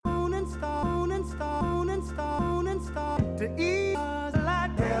To eat a lot,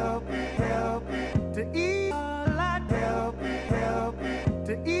 help it. To eat a lot, help it.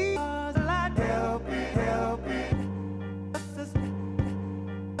 To eat a lot, help it.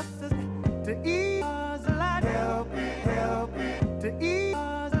 To eat a lot, help it. To eat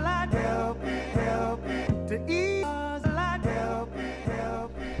a lot, help it. To eat a lot, help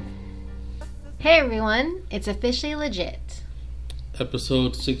it. Hey everyone, it's officially legit.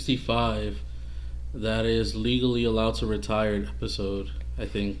 Episode 65. That is legally allowed to retire episode, I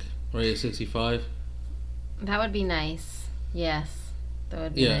think. Right, 65? That would be nice. Yes, that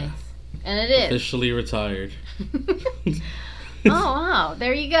would be Yeah. nice. And it is. Officially retired. Oh, wow.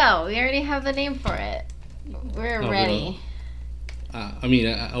 There you go. We already have the name for it. We're ready.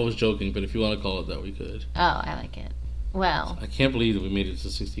 I was joking, but if you want to call it that, we could. Oh, I like it. Well, I can't believe that we made it to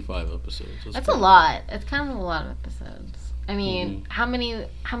 65 episodes. that's a lot. It's kind of a lot of episodes. I mean, how many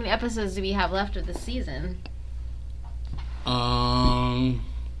episodes do we have left of the season? I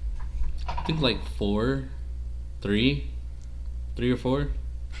think like 3 or 4.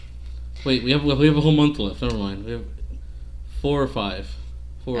 Wait, we have a whole month left. Never mind. We have 4 or 5.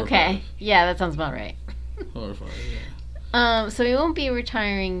 4 or 5. Okay. Yeah, that sounds about right. 4 or 5. Yeah. So we won't be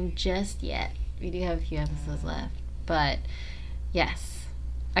retiring just yet. We do have a few episodes left. But, yes.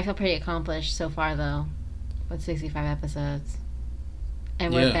 I feel pretty accomplished so far, though, with 65 episodes.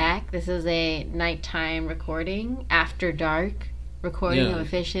 And we're back. This is a nighttime recording, after dark recording of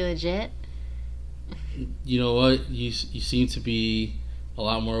Officially Legit. You know what? You seem to be a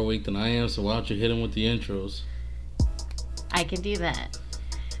lot more awake than I am, so why don't you hit him with the intros? I can do that.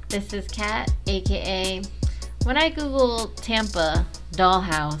 This is Kat, a.k.a. When I Google Tampa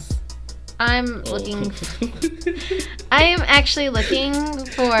dollhouse, I'm I am actually looking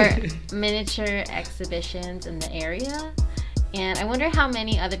for miniature exhibitions in the area, and I wonder how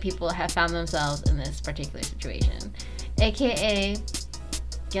many other people have found themselves in this particular situation. AKA,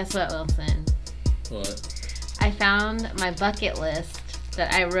 guess what, Wilson? What? I found my bucket list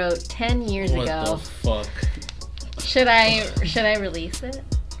that I wrote 10 years ago. What the fuck? Should I release it?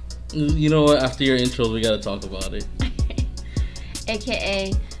 You know what? After your intros, we gotta talk about it.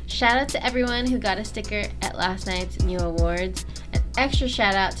 AKA, shout out to everyone who got a sticker at last night's Mew Awards. An extra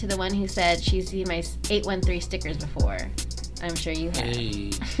shout out to the one who said she's seen my 813 stickers before. I'm sure you have.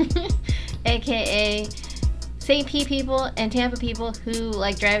 Hey. AKA, St. Pete people and Tampa people who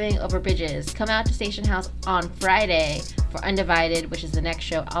like driving over bridges. Come out to Station House on Friday for Undivided, which is the next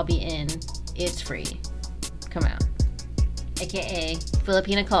show I'll be in. It's free. Come out. AKA,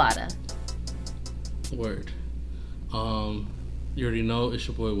 Filipina Colada. Word. You already know it's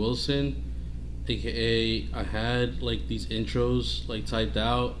your boy Wilson, aka I had like these intros like typed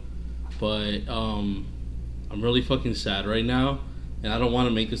out, but I'm really fucking sad right now, and I don't want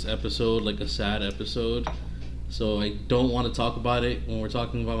to make this episode like a sad episode, so I don't want to talk about it when we're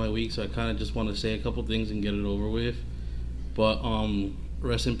talking about my week. So I kind of just want to say a couple things and get it over with. But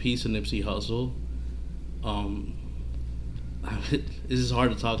rest in peace to Nipsey Hussle. This is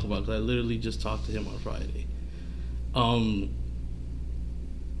hard to talk about because I literally just talked to him on Friday.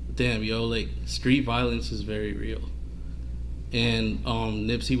 Damn, yo, like, street violence is very real. And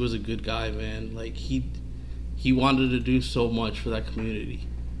Nipsey was a good guy, man. Like, he wanted to do so much for that community.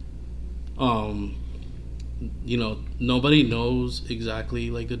 You know, nobody knows exactly,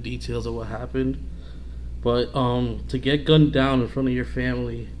 like, the details of what happened. But to get gunned down in front of your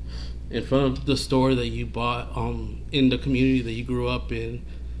family, in front of the store that you bought, in the community that you grew up in,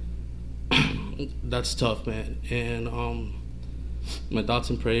 that's tough, man. And my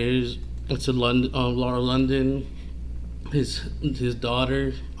thoughts and prayers to Laura London, his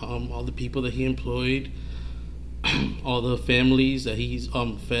daughter, all the people that he employed, all the families that he's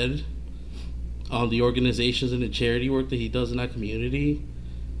fed, the organizations and the charity work that he does in that community.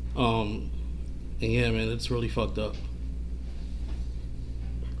 And yeah, man, it's really fucked up.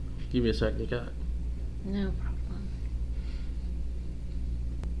 Give me a second, Kat. No problem.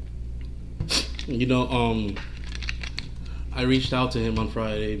 You know, I reached out to him on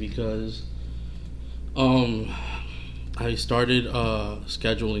Friday because I started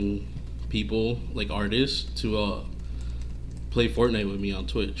scheduling people, like artists, to play Fortnite with me on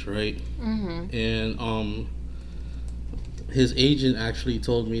Twitch, right? Mm-hmm. And his agent actually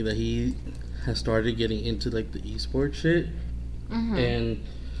told me that he has started getting into like the esports shit, and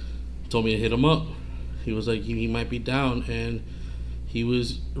told me to hit him up. He was like, he might be down, and he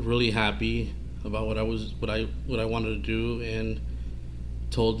was really happy about what I wanted to do, and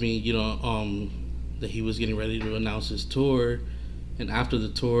told me, you know, that he was getting ready to announce his tour, and after the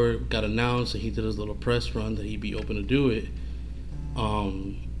tour got announced and he did his little press run that he'd be open to do it,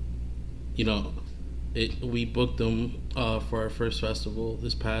 you know, We booked them for our first festival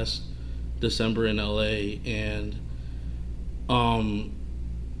this past December in LA, and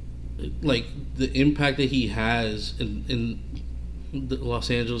like the impact that he has in the Los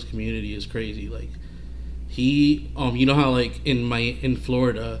Angeles community is crazy. Like he you know how like in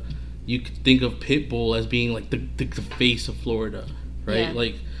Florida you could think of Pitbull as being like the face of Florida, right? Yeah.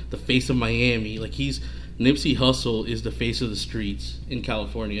 Like the face of Miami. Like Nipsey Hussle is the face of the streets in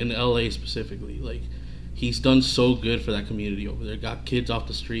California, in LA specifically. Like he's done so good for that community over there. Got kids off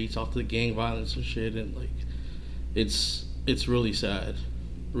the streets, off the gang violence and shit, and like it's really sad.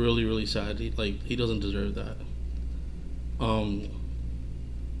 Really, really sad. He doesn't deserve that.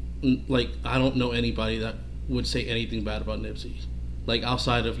 Like I don't know anybody that would say anything bad about Nipsey. Like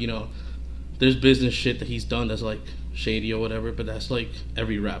outside of, there's business shit that he's done that's like shady or whatever, but that's like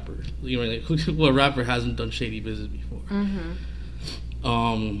every rapper. Like what rapper hasn't done shady business before?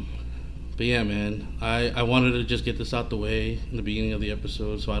 Mm-hmm. But yeah, man, I wanted to just get this out the way in the beginning of the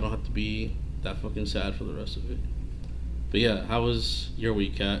episode so I don't have to be that fucking sad for the rest of it. But yeah, how was your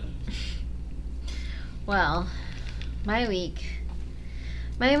week, Kat? Well, my week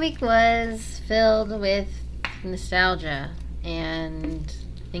was filled with nostalgia and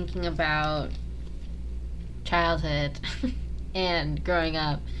thinking about childhood and growing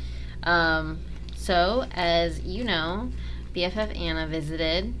up. So, as you know, BFF Anna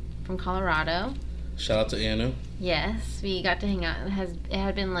visited from Colorado. Shout out to Anna. Yes, we got to hang out. It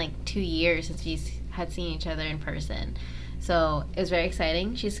had been like 2 years since we had seen each other in person. So it was very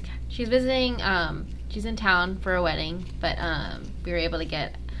exciting. She's visiting. She's in town for a wedding, but we were able to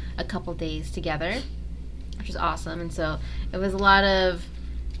get a couple days together, which was awesome. And so it was a lot of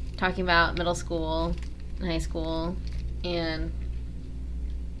talking about middle school, high school, and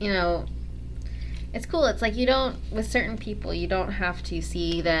it's cool. It's like with certain people, you don't have to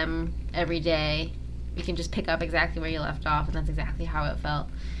see them every day. You can just pick up exactly where you left off, and that's exactly how it felt.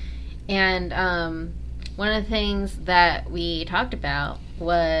 And one of the things that we talked about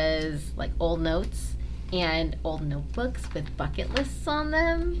was like old notes and old notebooks with bucket lists on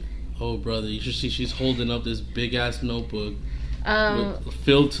them. Oh, brother, you should see she's holding up this big ass notebook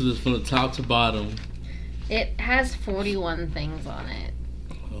filled from the top to bottom. It has 41 things on it.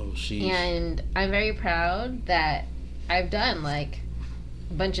 Oh, sheesh. And I'm very proud that I've done like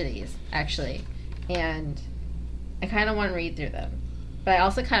a bunch of these actually, and I kind of want to read through them. But I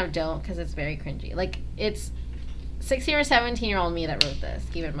also kind of don't because it's very cringy. Like, it's 16 or 17-year-old me that wrote this,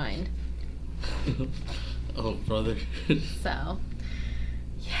 keep in mind. Oh, brother. So,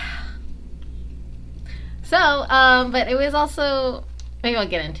 yeah. So, but it was also... Maybe I'll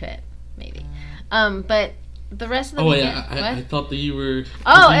get into it. Maybe. But the rest of the weekend... I thought that you were...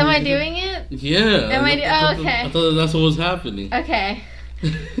 Oh, am I doing it? Yeah. Okay. I thought that's what was happening. Okay.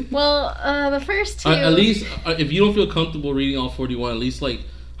 Well, the first two... At least, if you don't feel comfortable reading all 41, at least, like,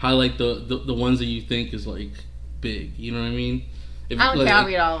 highlight the ones that you think is, like, big. You know what I mean? I don't care. I'll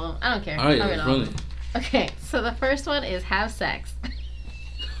read all of them. I don't care. All right, I'll read all run of them. Okay, so the first one is have sex.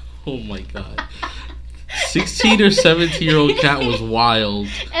 Oh, my God. 16 or 17-year-old Kat was wild.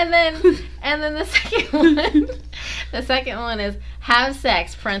 And then the second one is have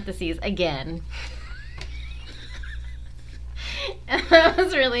sex, parentheses, again. And that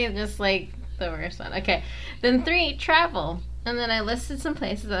was really just like the worst one. Okay. Then 3, travel. And then I listed some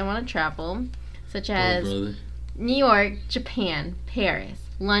places I want to travel, such as New York, Japan, Paris,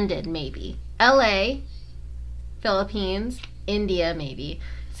 London, maybe, LA, Philippines, India, maybe,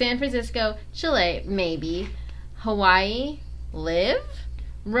 San Francisco, Chile, maybe, Hawaii, live,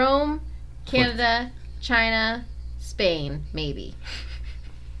 Rome, Canada, China, Spain, maybe.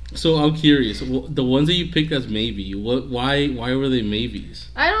 So I'm curious, the ones that you picked as maybe, why were they maybes?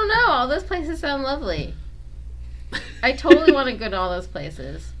 I don't know. All those places sound lovely. I totally want to go to all those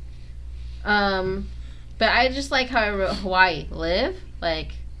places. But I just like how I wrote Hawaii, live,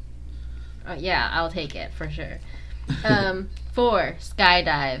 like, yeah, I'll take it for sure. 4,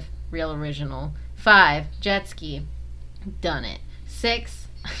 skydive, real original. 5, jet ski, done it. 6,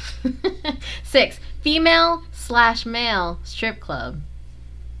 female/male strip club.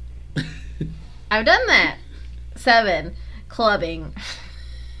 I've done that. 7, clubbing.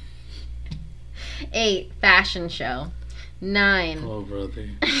 8, fashion show. 9. Oh, brother.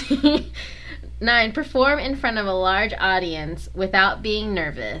 9, perform in front of a large audience without being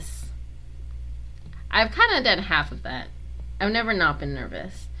nervous. I've kind of done half of that. I've never not been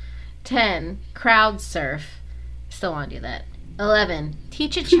nervous. 10, crowd surf. Still want to do that. 11,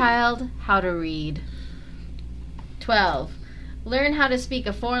 teach a child how to read. 12, learn how to speak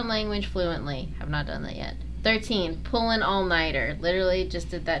a foreign language fluently. Have not done that yet. 13, pull an all-nighter. Literally just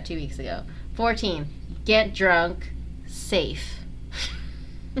did that 2 weeks ago. 14, get drunk, safe.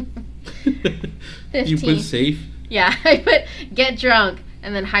 15. You put safe? Yeah, I put get drunk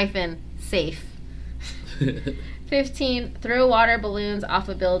and then hyphen safe. 15, throw water balloons off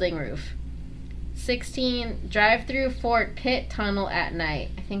a building roof. 16, drive through Fort Pitt Tunnel at night.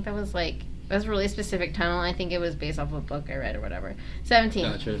 I think that was a really specific tunnel. I think it was based off of a book I read or whatever. 17,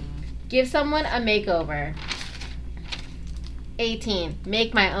 Gotcha. give someone a makeover. 18,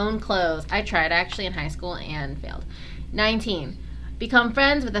 make my own clothes. I tried actually in high school and failed. 19, become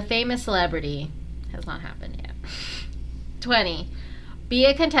friends with a famous celebrity. Has not happened yet. 20, be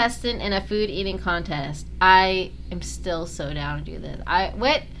a contestant in a food eating contest. I am still so down to do this.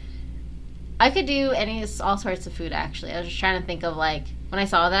 I could do all sorts of food actually. I was just trying to think of when I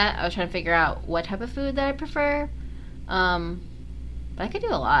saw that, I was trying to figure out what type of food that I prefer. But I could do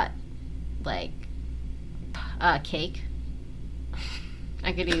a lot. Cake.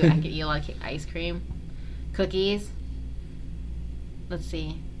 I could eat a lot of cake. Ice cream. Cookies. Let's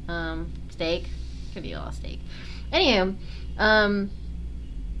see. Steak. Could eat a lot of steak. Anywho,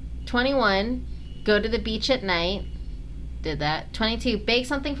 21, go to the beach at night. Did that. 22, bake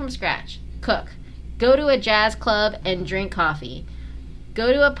something from scratch. Cook. Go to a jazz club and drink coffee.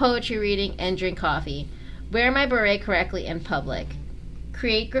 Go to a poetry reading and drink coffee. Wear my beret correctly in public.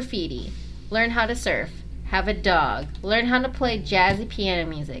 Create graffiti. Learn how to surf. Have a dog. Learn how to play jazzy piano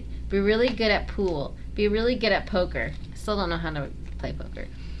music. Be really good at pool. Be really good at poker. I still don't know how to play poker.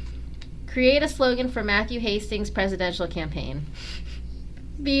 Create a slogan for Matthew Hastings' presidential campaign.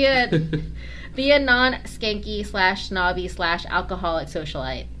 Be a non-skanky / snobby / alcoholic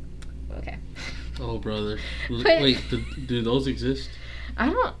socialite. Okay. Oh, brother. Wait, do those exist? I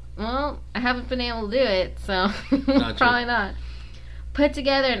haven't been able to do it, so Gotcha. Probably not. Put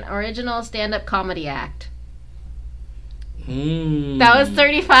together an original stand-up comedy act. That was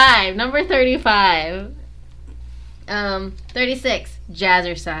 35. Number 35. 36.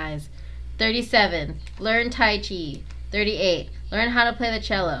 Jazzercise. 37. Learn Tai Chi. 38. Learn how to play the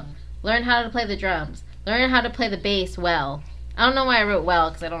cello. Learn how to play the drums. Learn how to play the bass well. I don't know why I wrote well,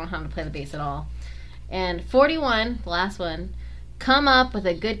 because I don't know how to play the bass at all. And 41, the last one, come up with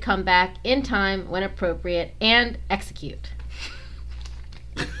a good comeback in time when appropriate and execute.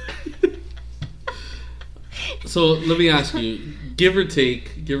 So let me ask you, give or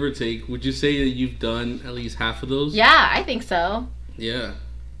take, would you say that you've done at least half of those? Yeah, I think so. Yeah.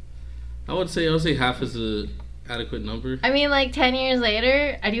 I would say half is a adequate number. I mean, 10 years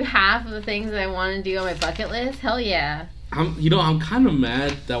later, I do half of the things that I want to do on my bucket list. Hell yeah. I'm kind of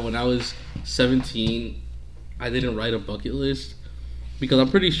mad that when I was 17, I didn't write a bucket list, because I'm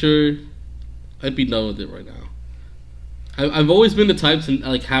pretty sure I'd be done with it right now. I've always been the type to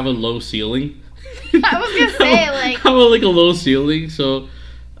have a low ceiling. I was gonna say have a low ceiling, so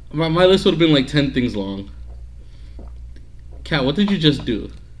my list would have been 10 things long. Kat, what did you just do?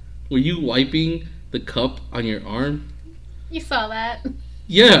 Were you wiping the cup on your arm? You saw that.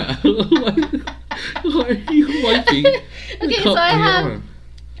 Yeah. Why are you wiping the Okay, cup so on your arm?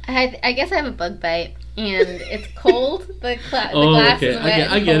 I guess I have a bug bite, and it's cold. The glass is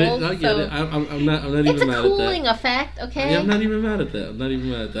wet. I get cold, it. I'm not even mad at that. It's a cooling effect, okay? Yeah, I'm not even mad at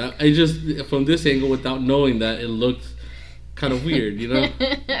that. I just, from this angle, without knowing that, it looked kind of weird, you know?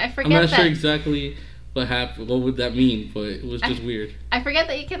 I forget I'm not that. sure exactly what happened. What would that mean? But it was just weird. I forget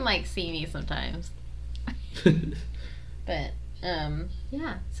that you can see me sometimes. But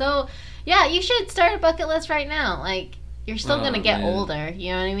yeah. So yeah, you should start a bucket list right now. You're still gonna get older.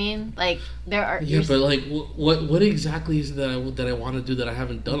 You know what I mean? There are. Yeah, but what exactly is it that I want to do that I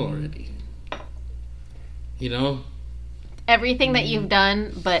haven't done already? You know. Everything that you've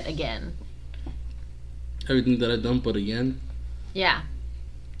done, but again. Everything that I've done, but again. Yeah.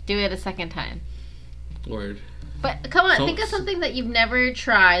 Do it a second time. Word. But come on, think of something that you've never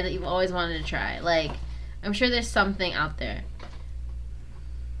tried that you've always wanted to try. I'm sure there's something out there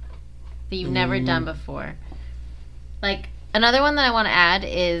that you've never done before. Another one that I want to add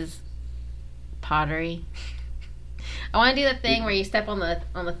is pottery. I want to do the thing where you step on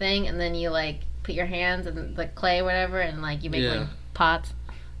the thing and then you put your hands in the clay or whatever and you make pots.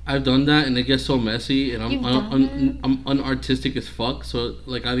 I've done that and it gets so messy and You've I'm unartistic as fuck, so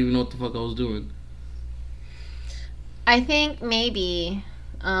I didn't even know what the fuck I was doing. I think maybe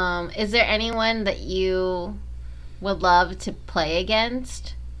is there anyone that you would love to play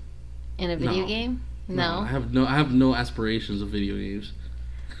against in a video game? No. I have no aspirations of video games.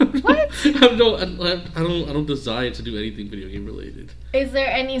 What? I don't desire to do anything video game related. Is there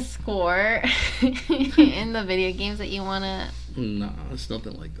any score in the video games that you wanna? Nah, it's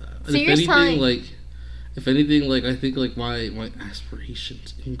nothing like that. So if you're anything, telling... If anything, like I think like my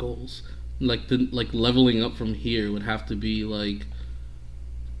aspirations and goals, like the like leveling up from here would have to be like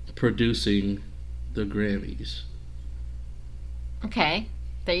producing the Grammys, Okay,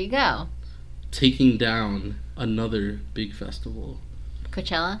 there you go. taking down another big festival.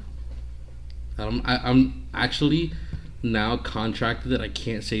 Coachella. I'm actually now contracted that I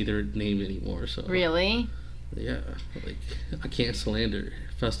can't say their name anymore. So Really? yeah, like I can't slander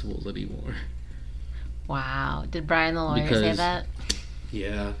festivals anymore. Wow. Did Brian the lawyer say Because- that?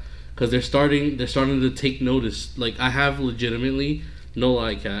 Yeah, because they're starting to take notice. Like I have legitimately no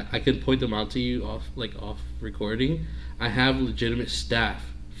lie, Cat. I can point them out to you off recording. I have legitimate staff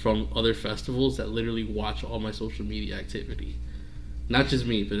from other festivals that literally watch all my social media activity. Not just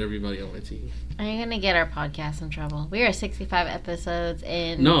me, but everybody on my team. Are you gonna get our podcast in trouble? We are 65 episodes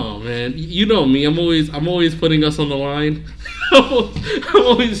in. No, man. You know me. I'm always putting us on the line.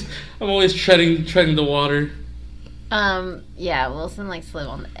 I'm always treading the water. Yeah, Wilson likes to live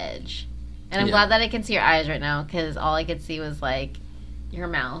on the edge. And I'm Yeah. glad that I can see your eyes right now, because all I could see was, like, your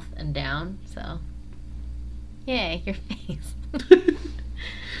mouth and down, so. Yay, your face.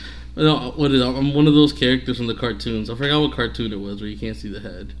 No, what is it? I'm one of those characters from the cartoons. I forgot what cartoon it was where you can't see the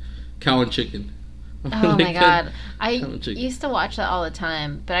head. Cow and Chicken. Oh my god. I Cow and Chicken. used to watch that all the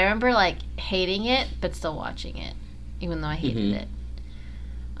time, but I remember, like, hating it, but still watching it, even though I hated it.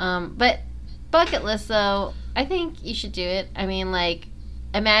 But bucket list, though, I think you should do it. I mean, like,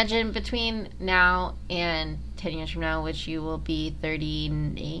 imagine between now and 10 years from now, which you will be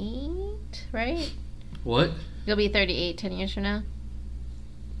 38, right? What? You'll be 38 10 years from now?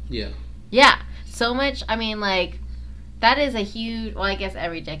 Yeah. Yeah. So much, I mean, like, that is a huge, well, I guess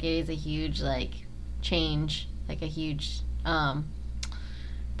every decade is a huge, like, change, like a huge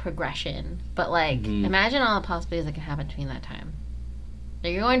progression. But, like, Mhm. imagine all the possibilities that can happen between that time.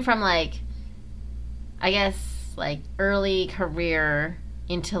 Like, you're going from, like, I guess, like, early career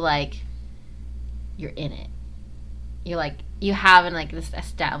into, like, you're in it. You're, like, you have, like, this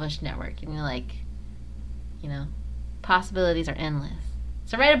established network, and you're, like, you know, possibilities are endless.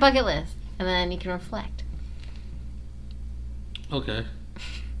 So write a bucket list, and then you can reflect. Okay.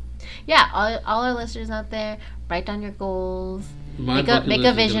 Yeah, all our listeners out there, write down your goals. My Make bucket a list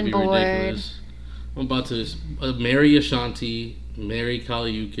is vision gonna be board. ridiculous. I'm about to marry Ashanti, marry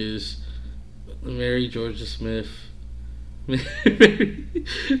Kaliukas, marry Georgia Smith, marry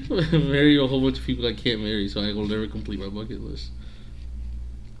a whole bunch of people I can't marry, so I will never complete my bucket list.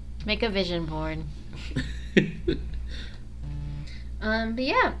 Make a vision board. But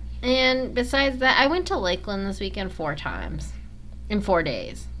yeah, and besides that, I went to Lakeland this weekend 4 times in 4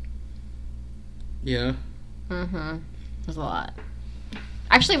 days. Yeah. Mm-hmm. It was a lot.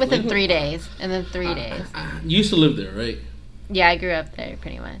 Actually, within Lakeland- 3 days, and then 3 days. You used to live there, right? Yeah, I grew up there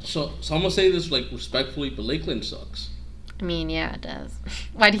pretty much. So I'm gonna say this like respectfully, but Lakeland sucks. I mean, yeah, it does.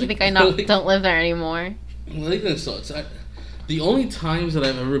 Why do you think I Like- don't live there anymore? Lakeland sucks. The only times that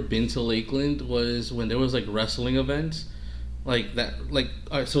I've ever been to Lakeland was when there was like wrestling events, like that. Like,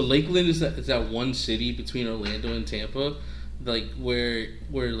 all right, so Lakeland is that one city between Orlando and Tampa, like where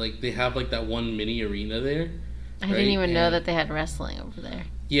like they have like that one mini arena there. I Right, didn't even know and- that they had wrestling over there.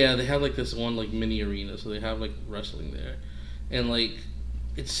 Yeah, they have like this one like mini arena, so they have like wrestling there, and like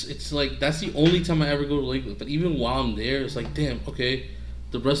it's like that's the only time I ever go to Lakeland. But even while I'm there, it's like damn, okay,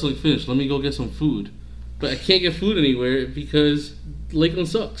 the wrestling finished. Let me go get some food, but I can't get food anywhere because Lakeland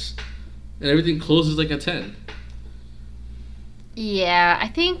sucks, and everything closes like at 10. Yeah, I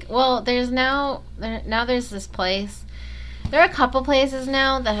think. Well, there's there's this place. There are a couple places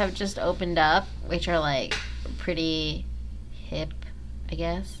now that have just opened up, which are like pretty hip, I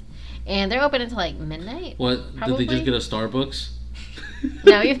guess, and they're open until like midnight. What Probably. did they just get a Starbucks?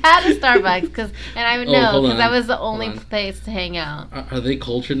 No, we've had a Starbucks and I would Oh, know hold because on, that was the hold only on. place to hang out. Are they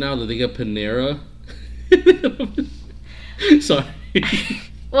cultured now? Did they get Panera? Sorry.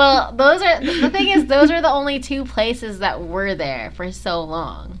 Well, those are the thing is those are the only 2 places that were there for so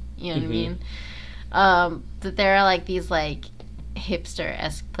long. You know what Mhm. I mean? That there are like these like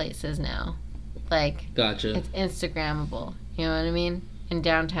hipster-esque places now. Like Gotcha. it's Instagrammable. You know what I mean? In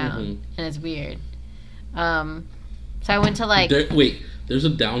downtown, Mhm. and it's weird. So I went to like Wait, there's a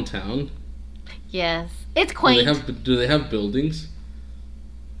downtown. yes, it's quaint. Do they have buildings?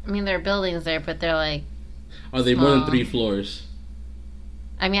 I mean, there are buildings there, but they're like. Are they more than Small. 3 floors?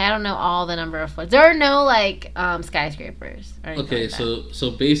 I mean, I don't know all the number of floors. There are no like skyscrapers. Or anything Okay, like that.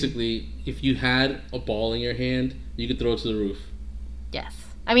 so basically, if you had a ball in your hand, you could throw it to the roof. Yes.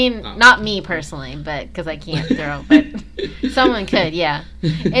 I mean, Oh. not me personally, but because I can't throw, but someone could, yeah.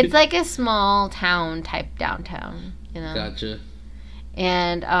 It's like a small town type downtown, you know. Gotcha.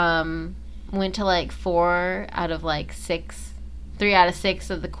 And went to like 4 out of like 6, 3 out of 6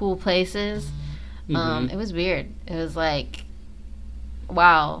 of the cool places. It was weird. It was like,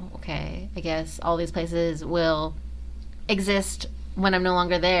 wow, okay, I guess all these places will exist when I'm no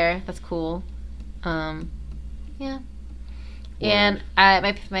longer there. That's cool. Yeah. Word. And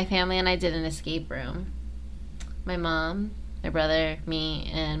my family and I did an escape room. My mom, my brother, me,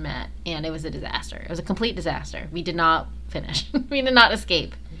 and Matt. And it was a disaster. It was a complete disaster. We did not finish. We did not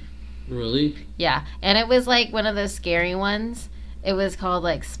escape. Really? Yeah. And it was like one of those scary ones. It was called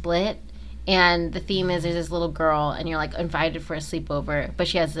like Split. And the theme is there's this little girl and you're like invited for a sleepover, but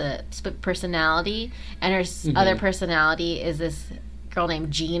she has a split personality, and her other personality is this girl named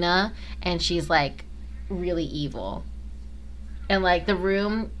Gina, and she's like really evil. And like the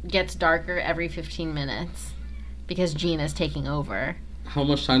room gets darker every 15 minutes because Gina's taking over. How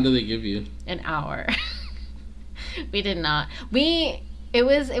much time do they give you? An hour. We did not. It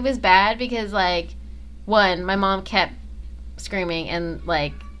was bad because like, one, my mom kept screaming and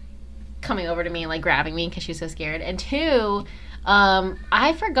like coming over to me and like grabbing me because she was so scared, and 2,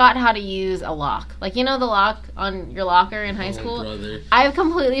 I forgot how to use a lock. Like, you know the lock on your locker in high school? Brother. I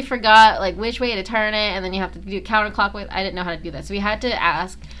completely forgot like which way to turn it, and then you have to do counterclockwise. I didn't know how to do that, so we had to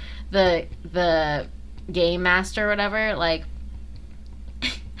ask the game master or whatever like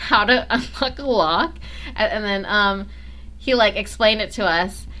how to unlock a lock, and then he like explained it to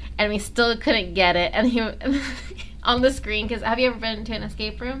us, and we still couldn't get it, and he on the screen, because have you ever been to an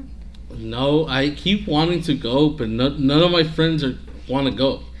escape room? No, I keep wanting to go, but none of my friends want to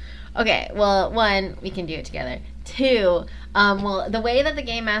go. Okay, well, 1, we can do it together. 2, well, the way that the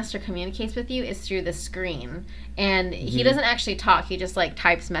game master communicates with you is through the screen, and he doesn't actually talk. He just like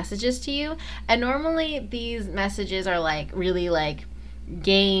types messages to you, and normally these messages are like really like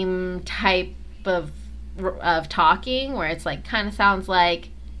game type of talking, where it's like kind of sounds like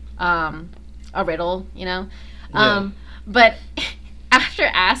a riddle, you know. Yeah. But after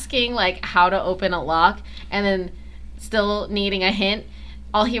asking like how to open a lock and then still needing a hint,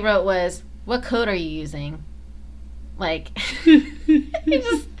 all he wrote was, "What code are you using?" Like,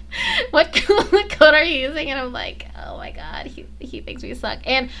 what code are you using? And I'm like, oh my god, he thinks we suck.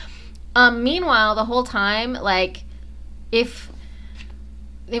 And meanwhile, the whole time, like, if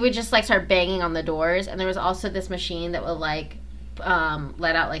they would just like start banging on the doors, and there was also this machine that would like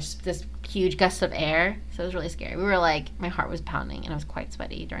let out like this huge gust of air, so it was really scary. We were like, my heart was pounding and I was quite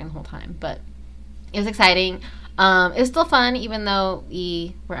sweaty during the whole time, but it was exciting. It was still fun even though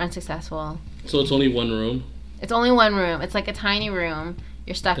we were unsuccessful. So it's only one room? It's only one room. It's like a tiny room.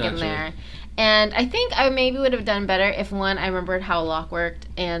 You're stuck in there. And I think I maybe would have done better if, 1, I remembered how a lock worked,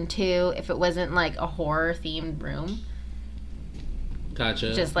 and 2, if it wasn't like a horror themed room.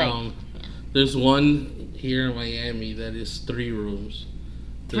 Gotcha. Just like there's one here in Miami that is 3 rooms.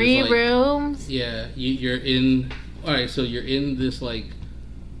 There's 3 rooms? Yeah, you're in. All right, so you're in this like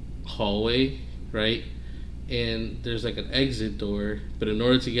hallway, right? And there's like an exit door, but in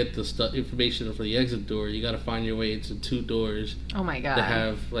order to get the information for the exit door, you got to find your way into 2 doors. Oh my god! That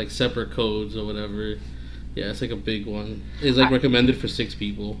have like separate codes or whatever. Yeah, it's like a big one. It's like recommended for 6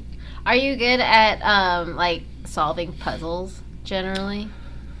 people. Are you good at like solving puzzles generally?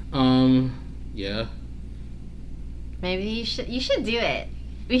 Yeah. Maybe you should do it.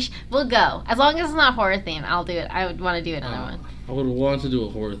 We'll go. As long as it's not horror themed, I'll do it. I would want to do another one. I would want to do a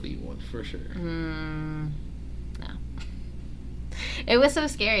horror themed one for sure. No. It was so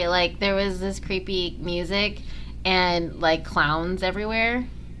scary. Like, there was this creepy music and like clowns everywhere.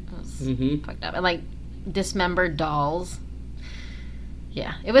 It was fucked up. And like dismembered dolls.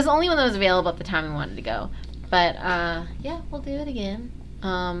 Yeah. It was the only one that was available at the time we wanted to go. But yeah, we'll do it again.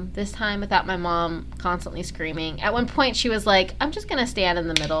 This time without my mom constantly screaming. At one point she was like, "I'm just gonna stand in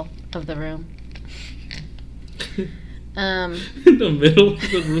the middle of the room." In the middle of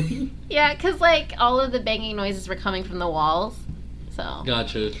the room? Yeah, because like all of the banging noises were coming from the walls. So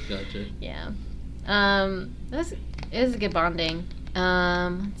Gotcha. yeah. It was a good bonding.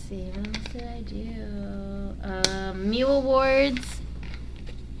 Let's see, what else did I do? Mew Awards.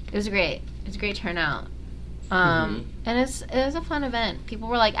 It was great. It was a great turnout. And it was a fun event. People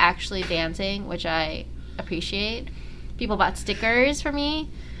were like actually dancing, which I appreciate. People bought stickers for me.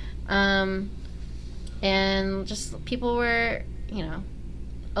 And just people were,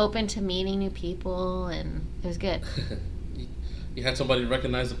 open to meeting new people, and it was good. You had somebody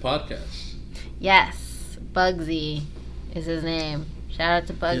recognize the podcast. Yes, Bugsy is his name. Shout out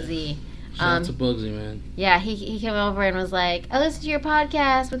to Bugsy. Yeah. Shout out to Bugsy, man. Yeah, he came over and was like, "I listened to your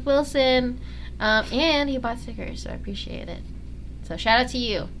podcast with Wilson." And he bought stickers, so I appreciate it. So shout out to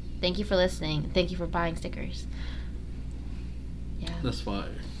you. Thank you for listening. Thank you for buying stickers. Yeah. That's fire.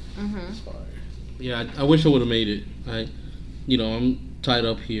 It's fire. Yeah, I wish I would have made it. I'm tied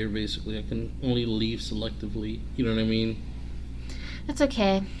up here basically. I can only leave selectively. You know what I mean? That's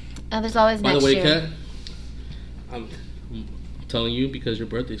okay. There's always By next the way, year. Kat, I'm telling you because your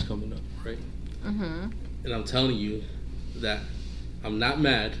birthday's coming up, right? Mm-hmm. And I'm telling you that I'm not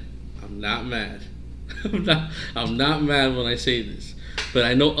mad. I'm not mad. I'm not mad when I say this. But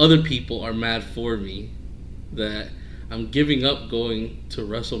I know other people are mad for me that I'm giving up going to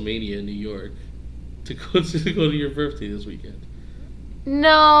WrestleMania in New York to go to your birthday this weekend.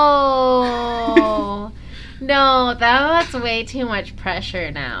 No. No, that's way too much pressure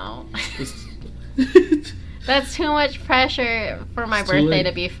now. That's too much pressure for my birthday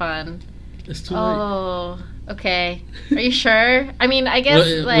to be fun. It's too late. Oh, okay. Are you sure? I mean, I guess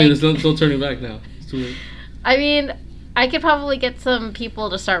there's no turning back now. It's too late. I mean, I could probably get some people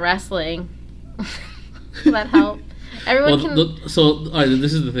to start wrestling. Will that help? Everyone can. All right.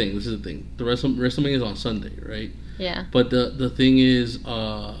 This is the thing. The WrestleMania is on Sunday, right? Yeah. But the thing is,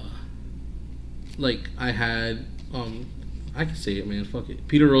 I had, I can say it, man. Fuck it.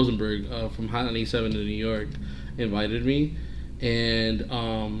 Peter Rosenberg from Hot 97 in New York invited me, and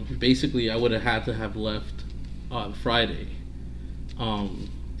basically I would have had to have left on Friday,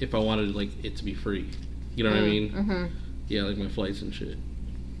 if I wanted it to be free. You know what I mean? Mm-hmm. Yeah, like my flights and shit.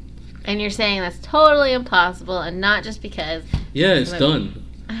 And you're saying that's totally impossible, and not just because. Yeah, it's done.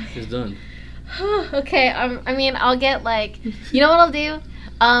 It's done. Okay. I mean, I'll get you know what I'll do?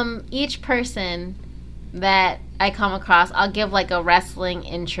 Each person that I come across, I'll give a wrestling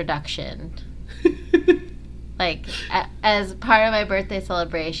introduction. As part of my birthday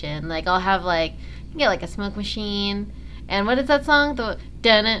celebration. I'll have you can get a smoke machine. And what is that song? The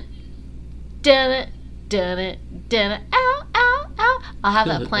dun it, dun it, dun it, dun it, ow, ow, ow. I'll have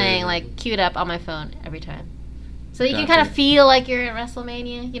that playing queued up on my phone every time. So you can kind of feel like you're at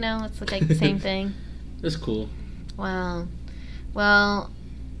WrestleMania, it's the same thing. That's cool. Wow. Well,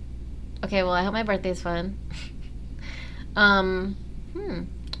 okay, I hope my birthday's fun.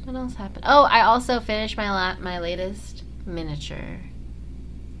 What else happened? Oh, I also finished my latest miniature.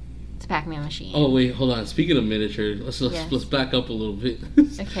 It's a Pac-Man machine. Oh wait, hold on. Speaking of miniature, let's back up a little bit.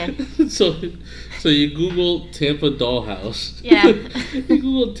 Okay. So you Google Tampa Dollhouse. Yeah. You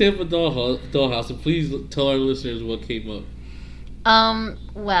Google Tampa Dollhouse, and please tell our listeners what came up.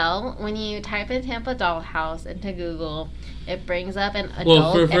 Well, when you type in Tampa Dollhouse into Google, it brings up an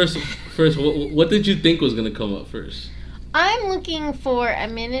adult. Well, first, what did you think was going to come up first? I'm looking for a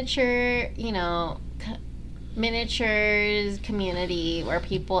miniature, miniatures community where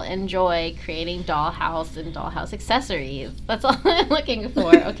people enjoy creating dollhouse and dollhouse accessories. That's all I'm looking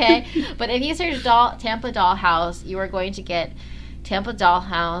for, okay? But if you search Tampa Dollhouse, you are going to get Tampa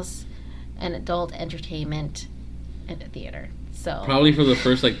Dollhouse, an adult entertainment and a theater. So probably for the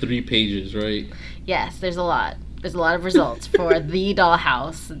first 3 pages, right? Yes, there's a lot. There's a lot of results for the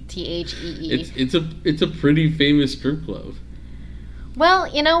Dollhouse, THEE. It's a pretty famous strip club. Well,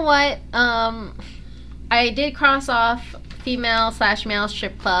 you know what? I did cross off female/male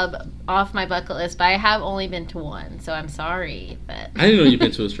strip club off my bucket list, but I have only been to one, so I'm sorry. But I didn't know you've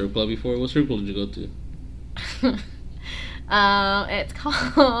been to a strip club before. What strip club did you go to? It's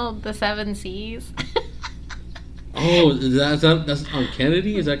called the Seven Seas. Oh, that's on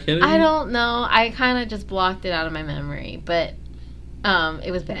Kennedy? Is that Kennedy? I don't know. I kind of just blocked it out of my memory, but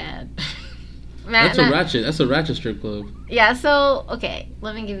it was bad. That's a ratchet strip club. Yeah, so, okay,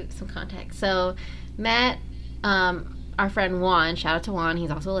 let me give you some context. So, Matt, our friend Juan, shout out to Juan,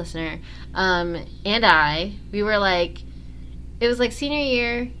 he's also a listener, and we were it was senior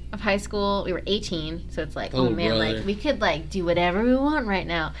year of high school. We were 18, so it's oh man, brother. We could do whatever we want right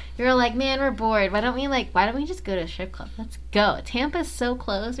now. We were man, we're bored. Why don't we just go to a strip club? Let's go. Tampa's so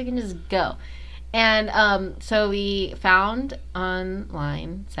close, we can just go. And so we found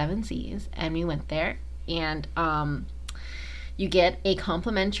online Seven Seas, and we went there, and you get a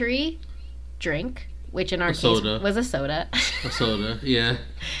complimentary drink, which in our case was a soda. A soda, yeah.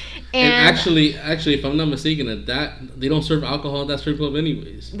 And actually, if I'm not mistaken, that they don't serve alcohol at that strip club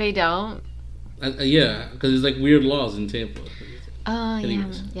anyways. They don't? Yeah, because it's weird laws in Tampa. Oh,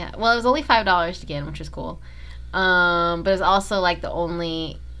 yeah. Well, it was only $5 to get in, which was cool. But it was also the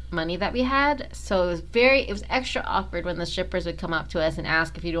only money that we had, so it was extra awkward when the strippers would come up to us and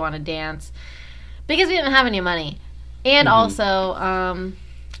ask if you'd want to dance, because we didn't have any money. And also,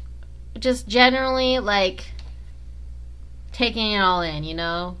 just generally taking it all in,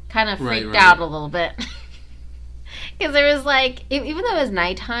 kind of freaked out a little bit. Because there was even though it was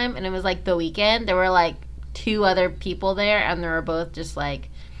nighttime and it was the weekend, there were 2 other people there, and they were both just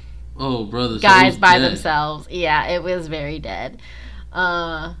oh brother, guys by themselves. Yeah, it was very dead.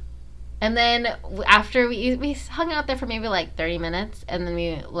 And then after we hung out there for maybe like 30 minutes, and then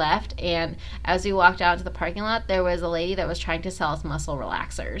we left. And as we walked out to the parking lot, there was a lady that was trying to sell us muscle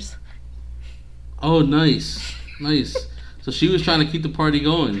relaxers. Oh, nice. Nice. So she was trying to keep the party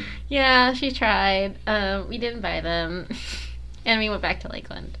going. Yeah, she tried. We didn't buy them. And we went back to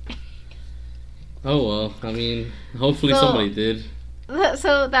Lakeland. Oh, well. I mean, hopefully somebody did.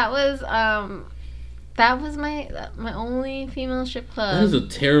 So that was my only female strip club. That is a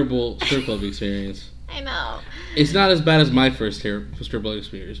terrible strip club experience. I know. It's not as bad as my first strip club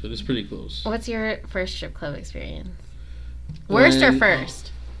experience, but it's pretty close. What's your first strip club experience? Worst or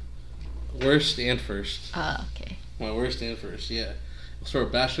first? Worst and first. Oh, okay. My worst and first, yeah. For a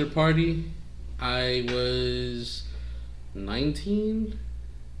bachelor party, I was 19?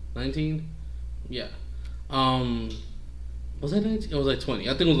 19? Yeah. Was I 19? Or was I 20? I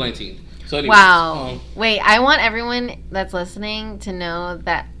think it was 19. So anyways, wow. Wait, I want everyone that's listening to know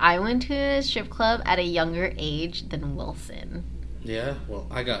that I went to a strip club at a younger age than Wilson. Yeah, well,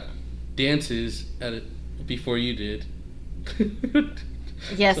 I got dances at it before you did.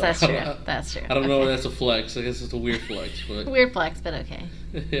 Yes, so that's true. That's true. I don't know if that's a flex. I guess it's a weird flex, but weird flex, but okay.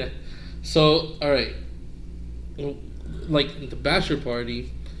 Yeah. So, all right. Like the bachelor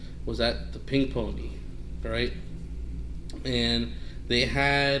party was at the Pink Pony, right? And they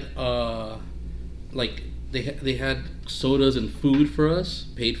had they had sodas and food for us,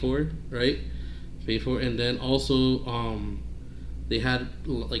 paid for, right? Paid for, and then also they had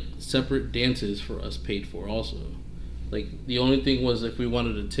like separate dances for us, paid for also. Like the only thing was if we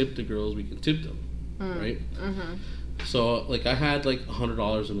wanted to tip the girls, we could tip them, right? Mm-hmm. So like I had like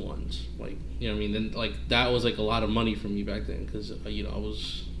 $100 in ones, like you know what I mean. Then like that was like a lot of money for me back then because you know I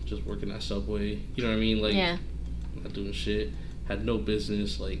was just working at Subway, you know what I mean, like not doing shit, had no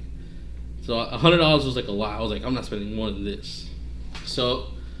business, like so $100 was like a lot. I was like I'm not spending more than this. So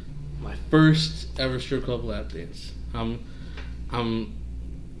my first ever strip club lap dance, I'm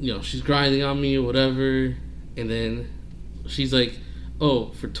you know she's grinding on me or whatever, and then she's like, oh,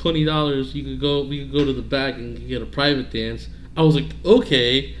 for $20 we could go to the back and get a private dance. I was like,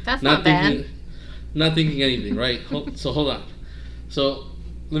 okay. That's not bad. Not thinking anything, right? So hold on. So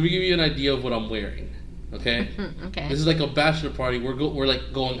let me give you an idea of what I'm wearing. Okay. Okay. This is like a bachelor party. We're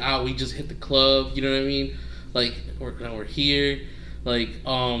like going out. We just hit the club. You know what I mean? Like we're here. Like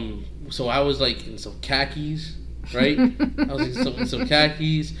So I was like in some khakis, right? I was in some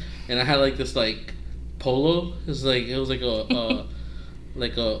khakis, and I had like this like polo. It was like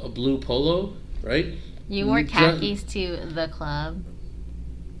a blue polo, right? You wore khakis to the club.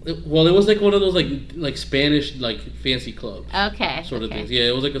 Well, it was like one of those like Spanish like fancy clubs. Okay. Sort of things. Yeah,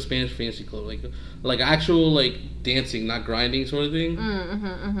 it was like a Spanish fancy club, like actual like dancing, not grinding sort of thing.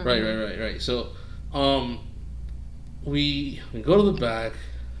 Mm-hmm, mm-hmm. Right. So, we go to the back,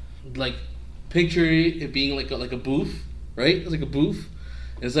 like picture it being like a booth, right? It's like a booth.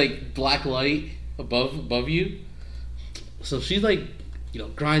 It's like black light above you. So she's like, you know,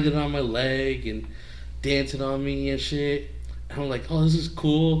 grinding on my leg and dancing on me and shit. And I'm like, oh, this is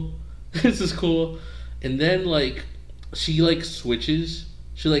cool. This is cool. And then like she like switches.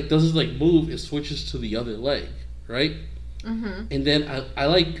 She like does this like move. It switches to the other leg, right? Mm-hmm. And then I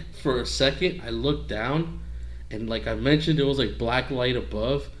like for a second I look down, and like I mentioned, there was like black light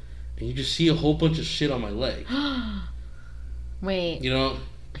above, and you just see a whole bunch of shit on my leg. Wait. You know,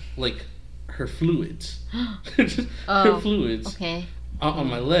 like her fluids. Oh, her fluids. Okay. On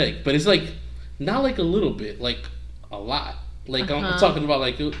my leg, but it's like not like a little bit, like a lot. Like I'm talking about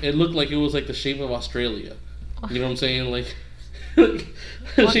like it looked like it was like the shape of Australia. You know what I'm saying? Like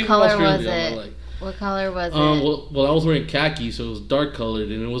what color was it? What color was it? Well, I was wearing khaki, so it was dark colored,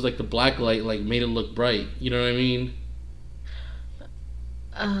 and it was like the black light like made it look bright. You know what I mean?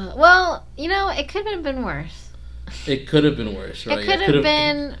 Well, you know, it could have been worse. It could have been worse, right? It could have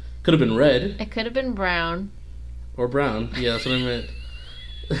been. Could have been red. It could have been brown. Or brown. Yeah, that's what I meant.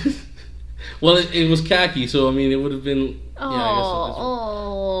 Well, it was khaki, so I mean, it would have been. Oh. Yeah,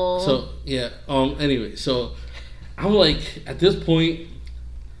 I guess. So yeah. Anyway, so I'm like, at this point,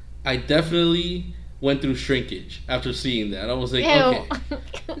 I definitely went through shrinkage after seeing that. I was like, okay.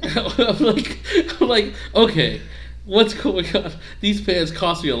 I'm like, okay, what's going on? These pants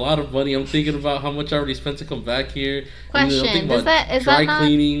cost me a lot of money. I'm thinking about how much I already spent to come back here. Question: is that not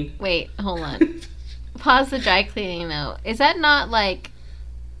cleaning? Wait, hold on. Pause the dry cleaning though. Is that not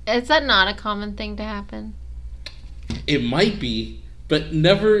a common thing to happen? It might be, but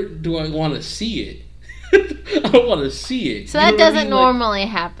never do I want to see it. I don't want to see it. So that doesn't normally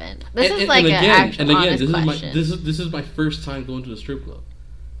happen. This is like an actual honest question. This is my first time going to a strip club.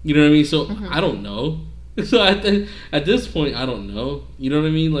 You know what I mean? So I don't know. So at this point, I don't know. You know what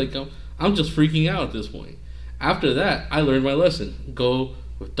I mean? Like I'm just freaking out at this point. After that, I learned my lesson. Go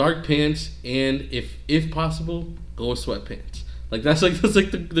with dark pants, and if possible, go with sweatpants. Like that's like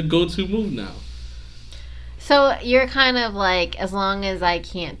the go-to move now. So you're kind of like, as long as I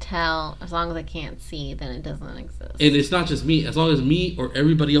can't tell, as long as I can't see, then it doesn't exist. And it's not just me. As long as me or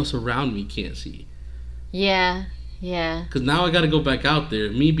everybody else around me can't see. Yeah, yeah. Because now I got to go back out there.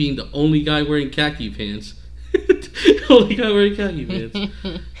 Me being the only guy wearing khaki pants. Only guy wearing khaki pants.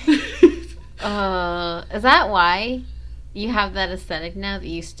 Is that why you have that aesthetic now, that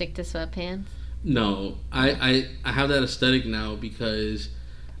you stick to sweatpants? No, I have that aesthetic now because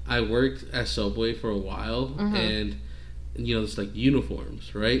I worked at Subway for a while, and it's like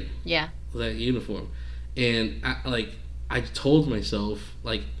uniforms, right? Yeah. That uniform, and I told myself,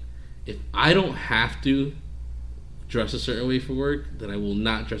 like, if I don't have to dress a certain way for work, then I will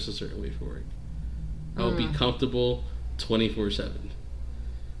not dress a certain way for work. I will be comfortable 24/7.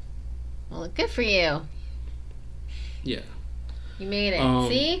 Well, good for you. Yeah. You made it.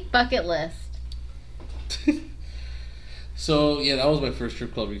 See? Bucket list. So, yeah, that was my first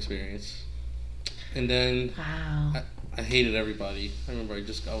strip club experience. And then Wow. I hated everybody. I remember I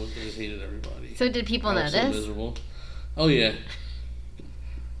just hated everybody. So did people I was notice? so miserable. Oh, yeah.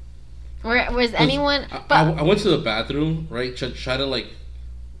 Was anyone... I went to the bathroom, right? Try to,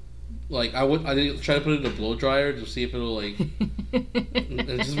 I did try to put it in a blow dryer to see if it'll, like...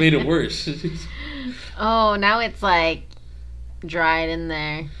 It just made it worse. Oh, now it's, like, dried in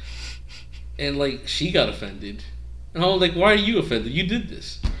there. And, like, she got offended. And I was like, why are you offended? You did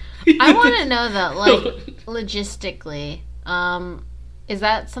this. I want to know, though, like, logistically, is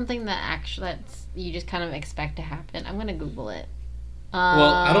that something that you just kind of expect to happen? I'm going to Google it.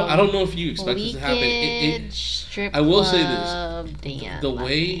 Well, I don't know if you expect this to happen. Strip I will say club, this: dance,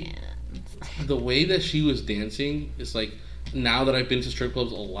 the way that she was dancing is like, now that I've been to strip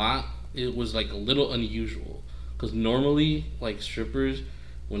clubs a lot, it was like a little unusual, because normally, like, strippers,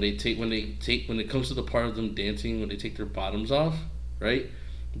 when it comes to the part of them dancing, when they take their bottoms off, right?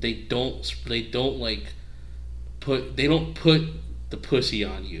 They don't put the pussy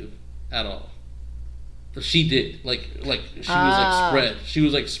on you at all. She did. Like she was like spread. She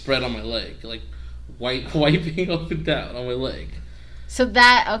was like spread on my leg, like wiping up and down on my leg. So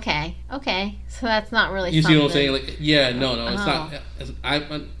that okay. So that's not really. You something. see what I'm saying? Like, yeah, no, it's not.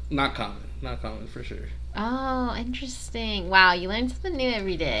 I'm not common for sure. Oh, interesting! Wow, you learn something new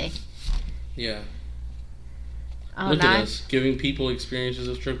every day. Yeah. Oh, Look at us giving people experiences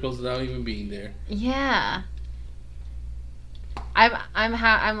of strip clubs without even being there. Yeah.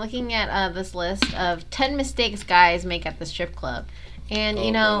 I'm looking at this list of 10 mistakes guys make at the strip club, and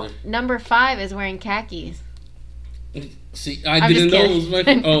brother. Number 5 is wearing khakis. See, I didn't know it was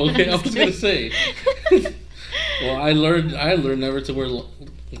my. Oh, okay. I was gonna say. Well, I learned never to wear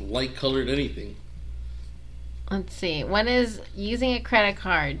light colored anything. Let's see. One is using a credit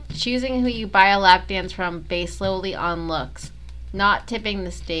card, choosing who you buy a lap dance from based solely on looks, not tipping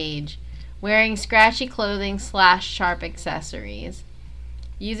the stage, wearing scratchy clothing / sharp accessories,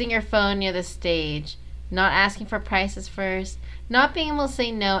 using your phone near the stage, not asking for prices first, not being able to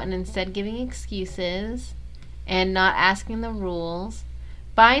say no and instead giving excuses, and not asking the rules,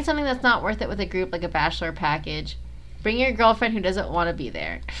 buying something that's not worth it with a group like a bachelor package, bring your girlfriend who doesn't want to be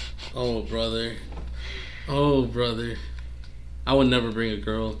there. Oh, brother. I would never bring a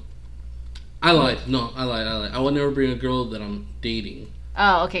girl. I lied. I would never bring a girl that I'm dating.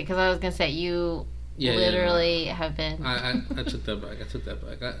 Oh, okay, because I was going to say, you literally have been... I took that back.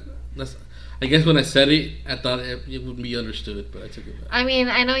 I guess when I said it, I thought it wouldn't be understood, but I took it back. I mean,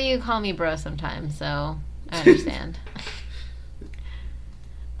 I know you call me bro sometimes, so I understand.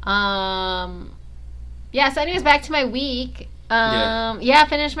 Yeah, so anyways, back to my week. I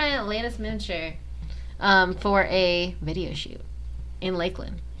finished my latest miniature for a video shoot in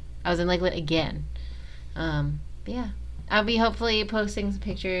Lakeland. I was in Lakeland again. Yeah. I'll be hopefully posting some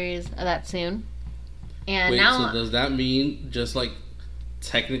pictures of that soon. And wait, now, so does that mean, just like,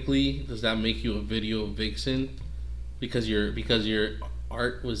 technically, does that make you a video vixen because your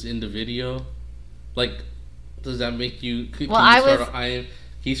art was in the video? Like, does that make you? Can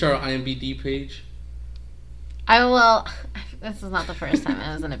you start an IMDb page? I will. This is not the first time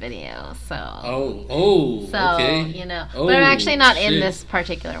I was in a video, so. So, okay. But I'm actually not in this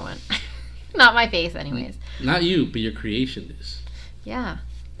particular one. Not my face, anyways. Not you, but your creation is. Yeah.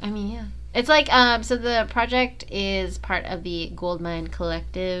 I mean, yeah. It's like, so the project is part of the Goldmine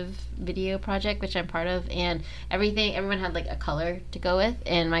Collective video project, which I'm part of, and everyone had like a color to go with,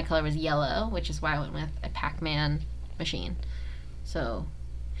 and my color was yellow, which is why I went with a Pac-Man machine. So,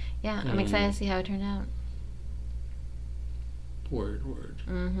 yeah, I'm excited to see how it turned out. Word.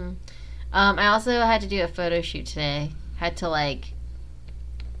 Mm-hmm. I also had to do a photo shoot today. Had to, like,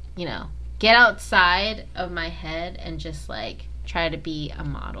 you know, get outside of my head and just, like, try to be a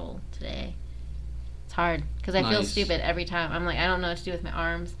model today. It's hard because I feel stupid every time. I'm like, I don't know what to do with my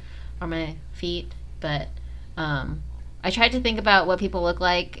arms or my feet, but I tried to think about what people look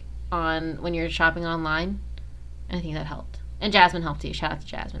like when you're shopping online, and I think that helped. And Jasmine helped too. Shout out to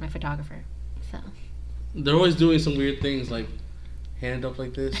Jasmine, my photographer. So they're always doing some weird things, like hand up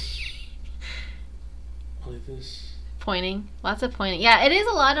like this, like this. Pointing, lots of pointing. Yeah, it is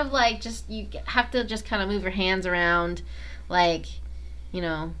a lot of like just you have to just kind of move your hands around, like, you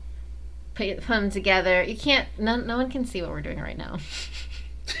know, put them together. You can't. No one can see what we're doing right now.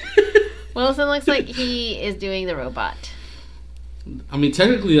 Wilson looks like he is doing the robot. I mean,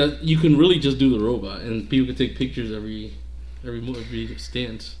 technically, you can really just do the robot, and people can take pictures every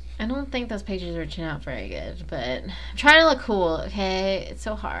stance. I don't think those pictures are turning out very good, but I'm trying to look cool. Okay, it's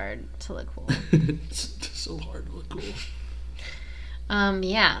so hard to look cool. It's so hard to look cool.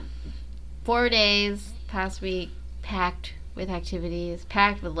 Yeah, 4 days past week, packed with activities,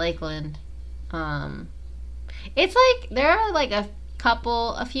 packed with Lakeland. It's like there are like a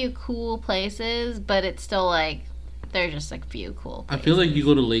few cool places, but it's still like they're just like few cool places. I feel like you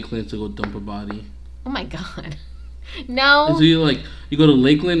go to Lakeland to go dump a body. Oh my god. No. So you go to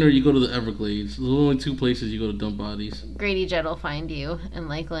Lakeland or you go to the Everglades. Those are the only two places you go to dump bodies. Grady Judd will find you in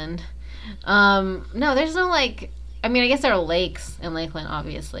Lakeland. No, there's no like. I mean, I guess there are lakes in Lakeland,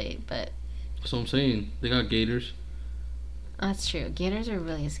 obviously, but. That's what I'm saying. They got gators. That's true. Gators are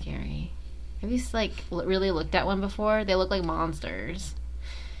really scary. Have you like really looked at one before? They look like monsters.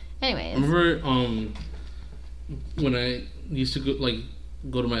 Anyways. I remember when I used to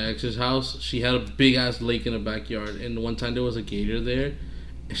go to my ex's house. She had a big ass lake in the backyard, and one time there was a gator there,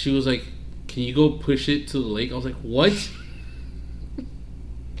 and she was like, "Can you go push it to the lake?" I was like, "What?"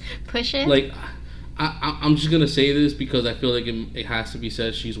 Push it? Like, I'm just gonna say this because I feel like it has to be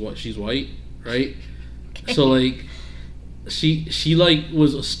said. She's white, right? Okay. So like. She like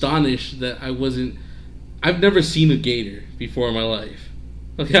was astonished that I've never seen a gator before in my life.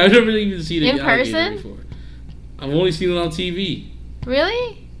 Okay, I've never even seen an alligator before. I've only seen it on TV.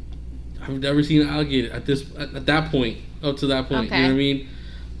 Really? I've never seen an alligator at that point. Up to that point, okay. You know what I mean?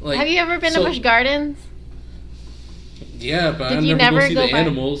 Like, have you ever been to Busch Gardens? Yeah, but I've never go see the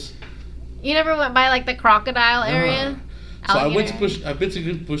animals. You never went by like the crocodile area? So I've been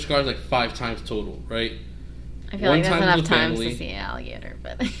to Busch Gardens like 5 times total, right? I feel like that's enough times to see an alligator,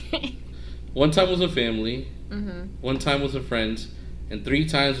 but... One time was a family, mm-hmm. One time was with friends, and 3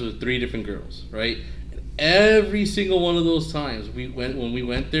 times with 3 different girls, right? And every single one of those times, when we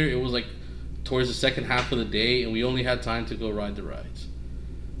went there, it was like towards the second half of the day, and we only had time to go ride the rides.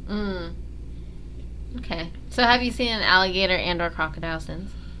 Okay. So have you seen an alligator and or crocodile since?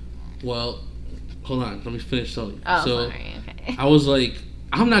 Well, hold on. Let me finish telling you. Oh, sorry. Okay. I was like...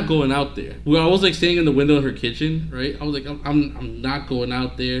 I'm not going out there. Well, I was like standing in the window in her kitchen, right? I was like, I'm not going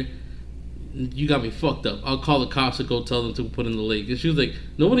out there. You got me fucked up. I'll call the cops and go tell them to put in the lake. And she was like,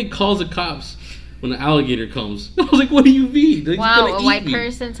 nobody calls the cops when an alligator comes. I was like, what do you mean? They're wow, a white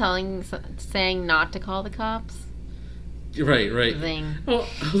person saying not to call the cops? Right. Zing. Oh,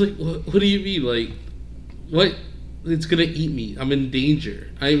 I was like, what do you mean? Like, what? It's gonna eat me. I'm in danger.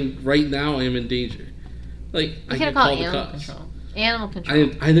 Right now I am in danger. Like, I can call the cops. Control. Animal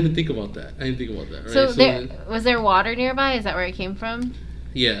control. I didn't think about that. Right? So was there water nearby? Is that where it came from?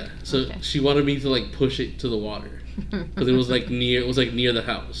 Yeah. So okay. She wanted me to like push it to the water because it was like near the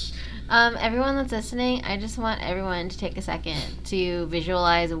house. Everyone that's listening, I just want everyone to take a second to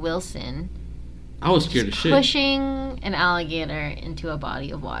visualize Wilson. I was scared of shit. Pushing an alligator into a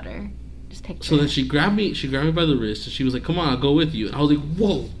body of water. Just picture. So then she grabbed me by the wrist and she was like, "Come on, I'll go with you." And I was like,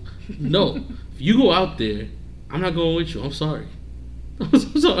 "Whoa, no! If you go out there, I'm not going with you. I'm sorry."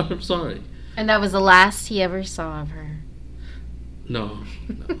 I'm sorry. And that was the last he ever saw of her. No.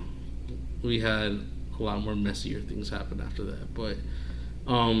 We had a lot more messier things happen after that. But,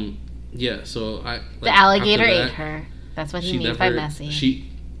 yeah, so the alligator ate her. That's what he means by messy.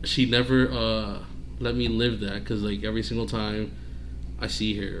 She never let me live that because, like, every single time I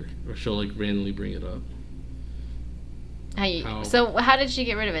see her, or she'll, like, randomly bring it up. So how did she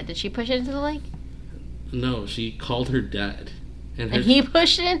get rid of it? Did she push it into the lake? No, she called her dad. And he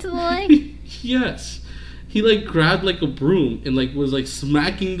pushed it into the lake? Yes. He, like, grabbed, like, a broom and, like, was, like,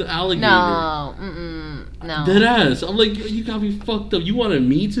 smacking the alligator. No. No. Deadass. I'm like, you got me fucked up. You wanted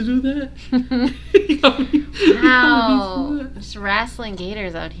me to do that? You got me, wow. Just wrestling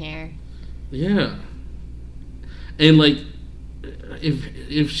gators out here. Yeah. And, like,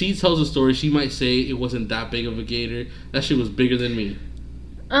 if she tells a story, she might say it wasn't that big of a gator. That shit was bigger than me.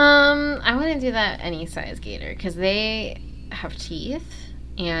 I wouldn't do that any size gator because they have teeth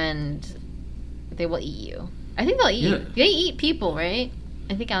and they will eat you. I think they'll eat you. They eat people, right?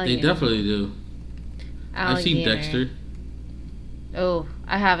 I think alligator. They definitely do. I've seen Dexter. Oh,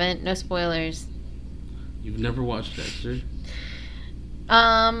 I haven't. No spoilers. You've never watched Dexter?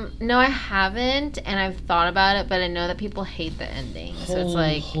 No, I haven't, and I've thought about it, but I know that people hate the ending. So it's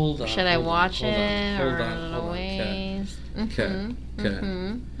like, should I watch it or waste? Kat.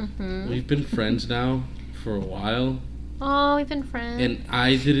 We've been friends now for a while. Oh, we've been friends. And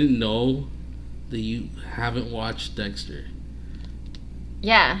I didn't know that you haven't watched Dexter.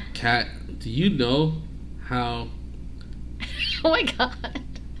 Yeah. Kat, do you know how... Oh my god.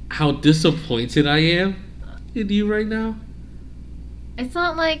 How disappointed I am in you right now? It's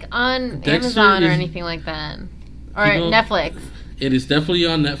not like on Dexter Amazon or anything like that. Or Netflix. It is definitely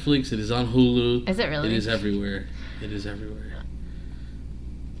on Netflix. It is on Hulu. Is it really? It is everywhere. It is everywhere.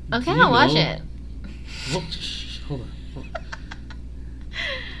 Okay, I'll watch it. Well, hold on.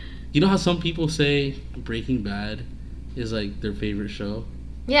 You know how some people say Breaking Bad is like their favorite show?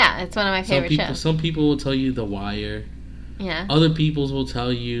 Yeah, it's one of my favorite shows. Some people will tell you The Wire. Yeah. Other people will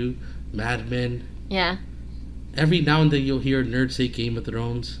tell you Mad Men. Yeah. Every now and then you'll hear a nerd say Game of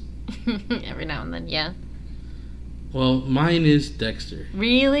Thrones. Every now and then, yeah. Well, mine is Dexter.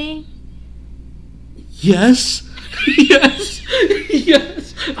 Really? Yes. Yes.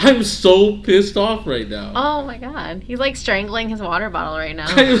 Yes. I'm so pissed off right now. Oh my god. He's like strangling his water bottle right now.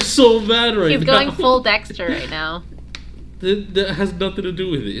 I am so mad right now. He's going full Dexter right now. That has nothing to do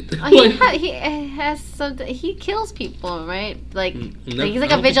with it. He has something. He kills people, right? Like he's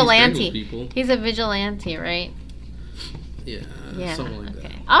like a vigilante. He's a vigilante, right? Yeah. Something like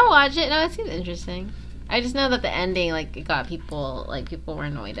that. I'll watch it. No, it seems interesting. I just know that the ending, like, it got people, like, people were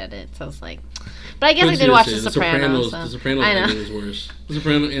annoyed at it. So it's like, but I guess I did watch The Sopranos. The Sopranos ending was worse. The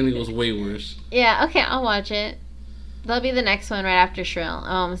Sopranos ending was way worse. Yeah. Okay, I'll watch it. That'll be the next one right after Shrill.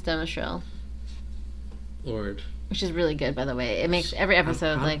 I'm almost done with Shrill. Lord. Which is really good, by the way. It makes every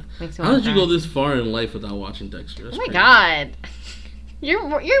episode makes me. How did you go this far in life without watching Dexter? That's crazy. God,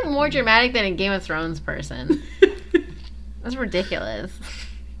 you're more dramatic than a Game of Thrones person. That's ridiculous.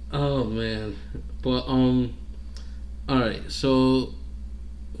 Oh man, but all right. So,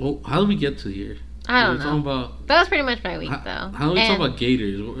 how did we get to here? I don't know. That was pretty much my week, though. How did we talk about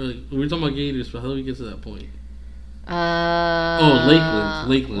gators? We were talking about gators, but how did we get to that point?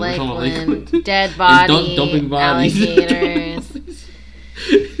 Lakeland. We're talking about Lakeland. Dead bodies, dumping bodies, alligators.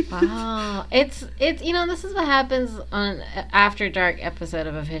 Wow, it's this is what happens on After Dark episode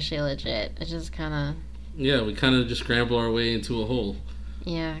of Officially Legit. It's just kind of we kind of just scramble our way into a hole.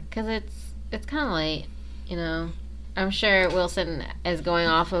 Yeah, because it's kind of late. I'm sure Wilson is going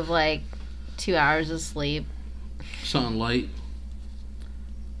off of like 2 hours of sleep. Something light.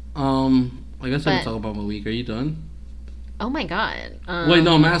 I guess I can talk about my week. Are you done? Oh my god. Wait,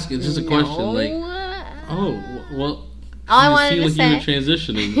 no, I'm asking. It's just a question. No. Like, well. All I wanted to say. You were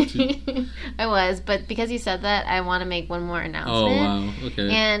transitioning. I was, but because you said that, I want to make one more announcement. Oh wow, okay.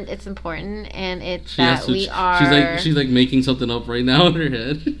 And it's important, and it's She's like making something up right now in her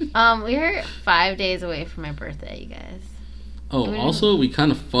head. We're 5 days away from my birthday, you guys. Oh, also, we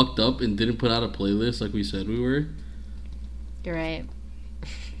kind of fucked up and didn't put out a playlist like we said we were. You're right.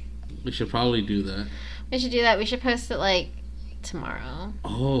 We should probably do that. We should do that. We should post it like tomorrow.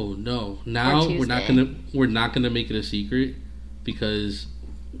 Oh no! Now we're not gonna make it a secret because,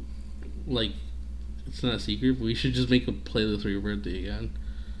 like, it's not a secret. But we should just make a playlist for your birthday again.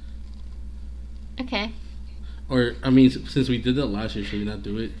 Okay. Or I mean, since we did that last year, should we not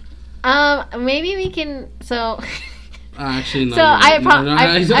do it? Maybe we can. So. Actually, no. So I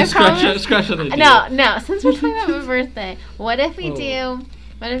promise. Scratch that idea. No. Since we're talking about my birthday, what if we do?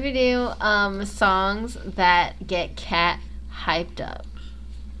 What if we do songs that get Kat hyped up?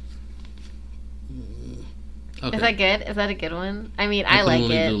 Okay. Is that good? Is that a good one? I mean, I like it. I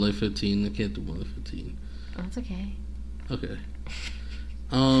can only do like 15. I can't do more than 15. Oh, that's okay. Okay.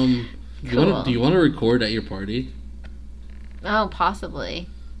 Cool. Do you want to record at your party? Oh, possibly.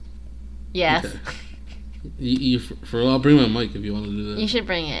 Yes. Okay. I'll bring my mic if you want to do that. You should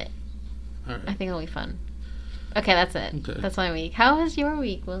bring it. All right. I think it'll be fun. Okay, that's it. Okay. That's my week. How was your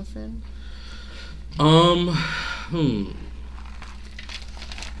week, Wilson?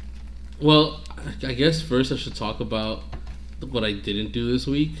 Well, I guess first I should talk about what I didn't do this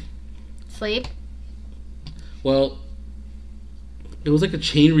week. Sleep? Well, it was like a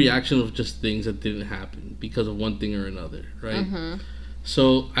chain reaction of just things that didn't happen because of one thing or another, right? Mm-hmm.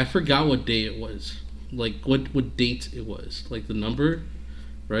 So I forgot what day it was. Like, what date it was. Like, the number,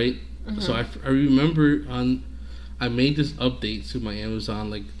 right? Mm-hmm. So I remember I made this update to my Amazon,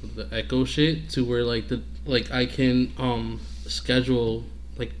 like the Echo shit, to where I can schedule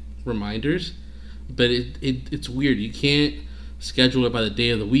like reminders, but it's weird. You can't schedule it by the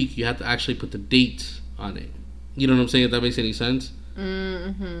day of the week. You have to actually put the date on it. You know what I'm saying? If that makes any sense.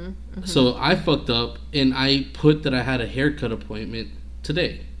 Mm-hmm. Mm-hmm. So I fucked up and I put that I had a haircut appointment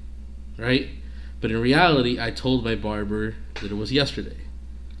today, right? But in reality, I told my barber that it was yesterday.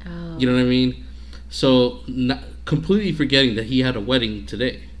 Oh. You know what I mean? So completely forgetting that he had a wedding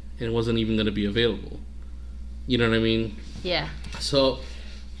today and it wasn't even going to be available. You know what I mean? Yeah. So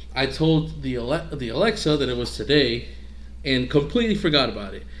I told the Alexa that it was today and completely forgot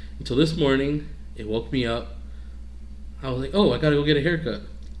about it until this morning. It woke me up. I was like, oh, I gotta go get a haircut.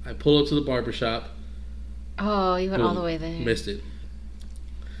 I pull up to the barbershop. Oh, you went all the way there. Missed it.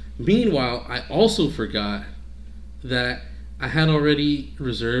 Meanwhile, I also forgot that I had already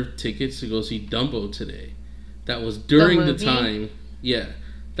reserved tickets to go see Dumbo today. That was during the time. Yeah.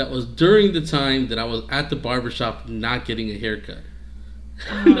 That was during the time that I was at the barbershop not getting a haircut.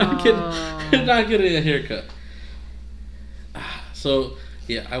 Oh. not getting a haircut. So,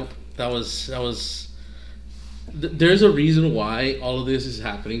 yeah, that was there's a reason why all of this is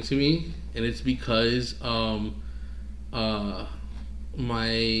happening to me, and it's because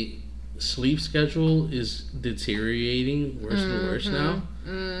my sleep schedule is deteriorating worse and worse now.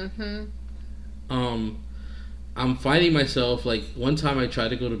 Mm-hmm. I'm finding myself, like, one time I tried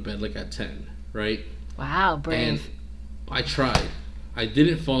to go to bed like at 10, right? Wow, brave. And I tried. I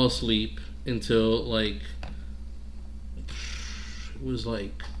didn't fall asleep until like it was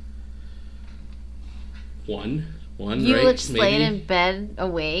like 1, you right? would stay in bed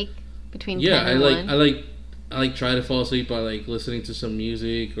awake between 10 and 1? I try to fall asleep by like listening to some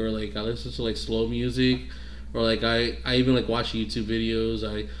music, or like I listen to like slow music, or like I even like watch YouTube videos.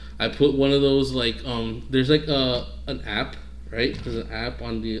 I put one of those like there's like an app, right? There's an app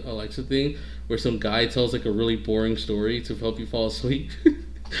on the Alexa thing where some guy tells like a really boring story to help you fall asleep.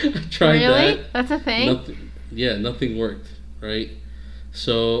 I tried really? that. That's a thing? Nothing worked, right?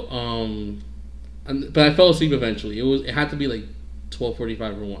 So but I fell asleep eventually. It had to be like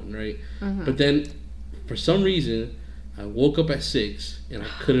 12:45 or 1, right? Mm-hmm. But then for some reason I woke up at 6 and I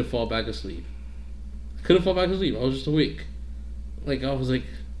couldn't fall back asleep. I was just awake. Like, I was like,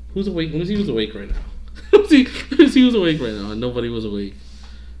 who's awake? Let me see who's awake right now. Let me see who's awake right now. And nobody was awake.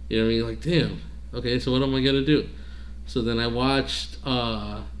 You know what I mean? Like, damn. Okay, so what am I gonna do? So then I watched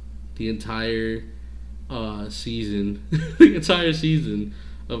the entire season, the entire season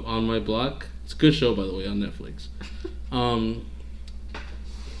of On My Block. It's a good show, by the way, on Netflix. I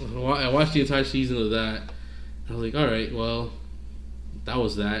watched the entire season of that. I was like, all right, well, that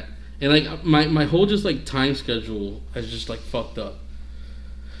was that. And like my whole just like time schedule is just like fucked up.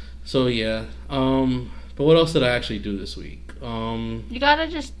 So yeah. But what else did I actually do this week? You gotta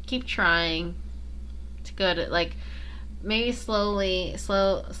just keep trying to go to, like, maybe slowly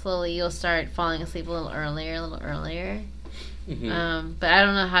you'll start falling asleep a little earlier. Mm-hmm. But I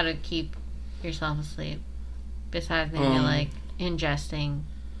don't know how to keep yourself asleep besides maybe like ingesting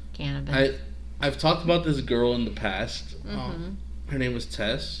cannabis. I've talked about this girl in the past. Mm-hmm. Her name was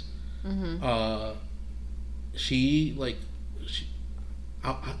Tess. Mm-hmm.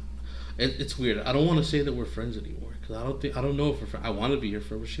 It's weird. I don't want to say that we're friends anymore because I don't know if we're friends. I want to be her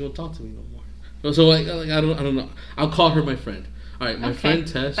friend, but she won't talk to me no more. So I don't know. I'll call her my friend. All right, my friend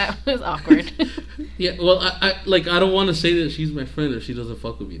Tess. That was awkward. Yeah, well, I don't want to say that she's my friend if she doesn't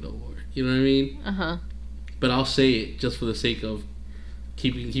fuck with me no more. You know what I mean? Uh-huh. But I'll say it just for the sake of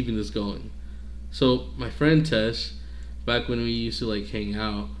keeping this going. So my friend Tess, back when we used to like hang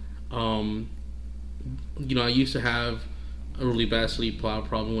out, I used to have a really bad sleep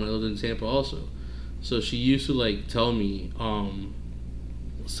problem when I lived in Tampa also. So she used to like tell me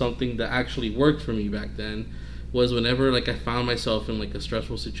something that actually worked for me back then was whenever like I found myself in like a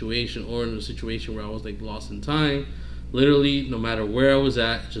stressful situation or in a situation where I was like lost in time, literally no matter where I was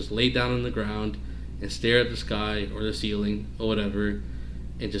at, just lay down on the ground and stare at the sky or the ceiling or whatever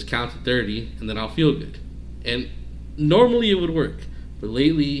and just count to 30 and then I'll feel good. And normally it would work, but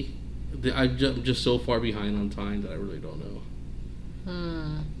lately I'm just so far behind on time that I really don't know.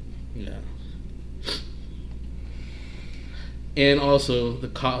 Yeah. And also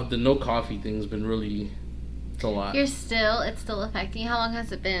the no coffee thing's been really, it's a lot. It's still affecting you. How long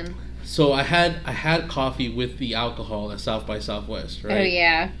has it been? So I had coffee with the alcohol at South by Southwest, right? Oh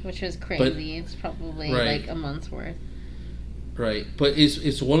yeah, which was crazy. It's probably right. like a month's worth. Right, but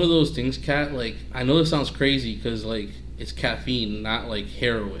it's one of those things, Kat. Like, I know this sounds crazy because like it's caffeine, not like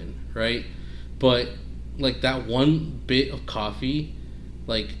heroin, right? But like that one bit of coffee,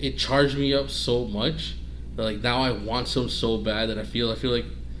 like it charged me up so much But like now I want some so bad that I feel like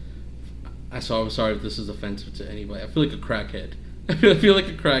I'm sorry if this is offensive to anybody. I feel like a crackhead. I feel like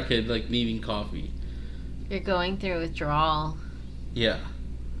a crackhead, like needing coffee. You're going through withdrawal. Yeah.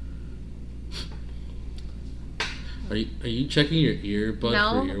 Are you checking your earbud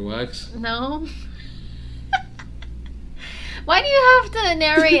for earwax? No. Why do you have to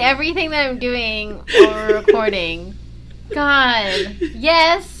narrate everything that I'm doing while we're recording? God.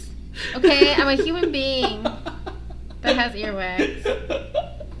 Yes. Okay, I'm a human being that has earwax.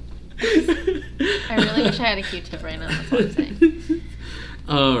 I really wish I had a Q-tip right now. That's what I'm saying.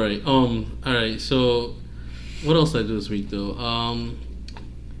 All right. So, what else did I do this week, though?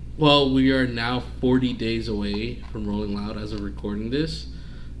 Well, we are now 40 days away from Rolling Loud as of recording this.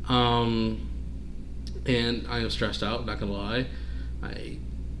 And I am stressed out, not gonna lie. I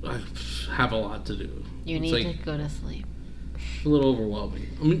have a lot to do. You need to go to sleep. A little overwhelming.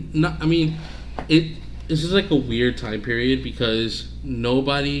 This is like a weird time period because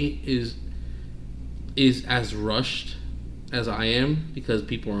nobody is as rushed as I am because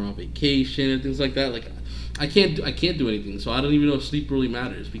people are on vacation and things like that. Like I can't do anything, so I don't even know if sleep really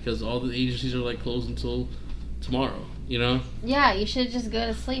matters because all the agencies are like closed until tomorrow. You know? Yeah, you should just go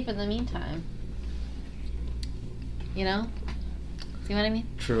to sleep in the meantime. You know? See what I mean?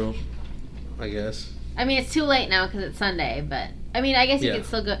 True. I guess. I mean, it's too late now because it's Sunday, but I mean, I guess you can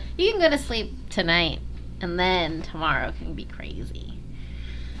still go. You can go to sleep tonight, and then tomorrow can be crazy.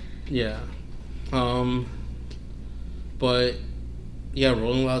 Yeah. But yeah,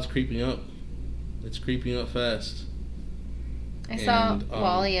 Rolling Loud's creeping up. It's creeping up fast. I saw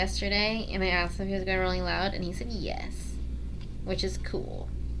Wally yesterday, and I asked him if he was going to Rolling Loud, and he said yes, which is cool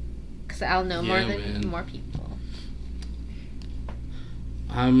because I'll know more people.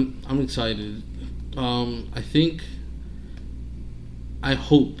 I'm excited. I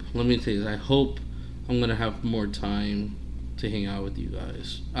hope I'm gonna have more time to hang out with you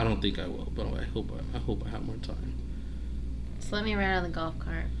guys. I don't think I will, but I hope I have more time. Just let me ride on the golf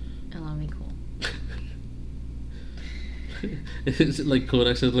cart and let me cool. Is it like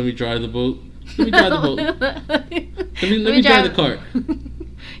Kodak says, let me drive the boat? Let me drive the boat. let me drive the cart.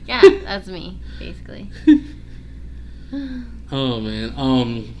 Yeah, that's me, basically. Oh man.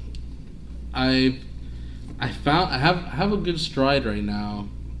 I have a good stride right now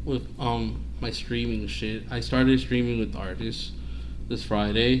with my streaming shit. I started streaming with artists this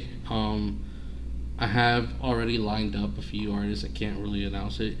Friday. I have already lined up a few artists. I can't really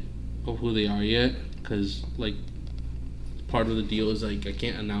announce it of who they are yet because like part of the deal is like I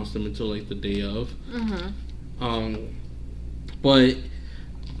can't announce them until like the day of. Mm-hmm. But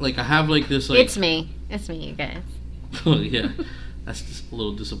like I have like this like it's me, you guys. Oh yeah. That's just a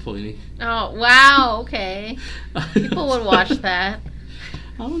little disappointing. Oh wow! Okay, people would watch that.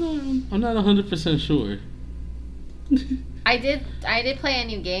 I'm not 100% sure. I did play a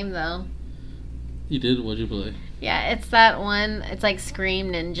new game though. You did? What'd you play? Yeah, it's that one. It's like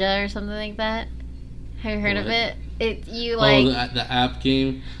Scream Ninja or something like that. Have you heard of it? The app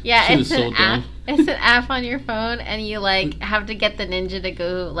game. Yeah, it's an app. It's an app on your phone, and you like have to get the ninja to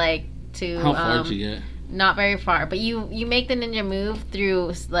go like to. How far did you get? Not very far, but you make the ninja move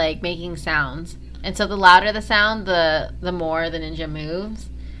through like making sounds, and so the louder the sound, the more the ninja moves.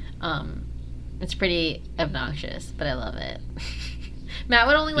 It's pretty obnoxious, but I love it. Matt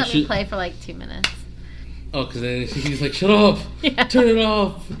would only let me play for like 2 minutes. Oh, because then he's like, "Shut up! Yeah. Turn it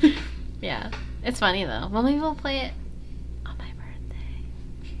off!" Yeah, it's funny though. Well, maybe we'll play it on my birthday.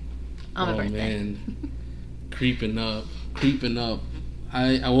 On my birthday. Man, creeping up.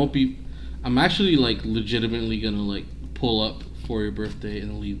 I won't be. I'm actually like legitimately gonna like pull up for your birthday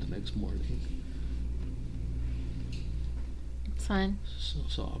and leave the next morning. It's fine.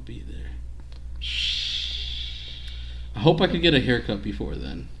 So I'll be there. Shh. I hope I could get a haircut before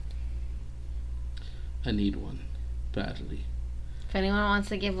then. I need one badly. If anyone wants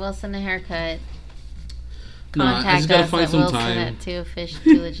to give Wilson a haircut, contact us at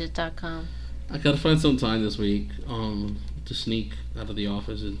wilson@twofishtwolegit.com. I gotta find some time this week. To sneak out of the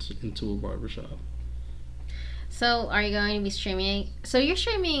office into a barbershop. So, are you going to be streaming? So, you're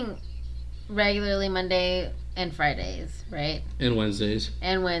streaming regularly Monday and Fridays, right? And Wednesdays.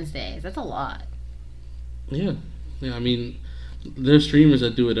 That's a lot. Yeah. I mean, there's streamers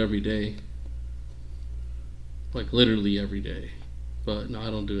that do it every day. Like, literally every day. But, no, I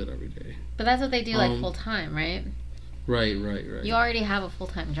don't do it every day. But that's what they do, like, full-time, right? Right. You already have a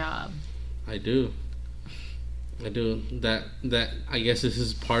full-time job. I do. That I guess this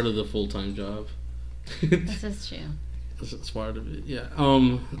is part of the full-time job. This is true. It's part of it, yeah.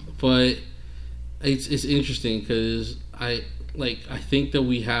 But it's interesting because I think that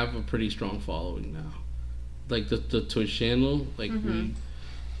we have a pretty strong following now, like the Twitch channel, like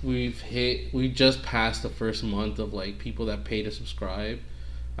we just passed the first month of like people that pay to subscribe.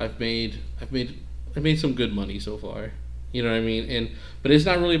 I've made some good money so far. You know what I mean? But it's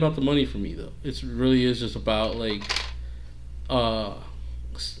not really about the money for me though. It really is just about like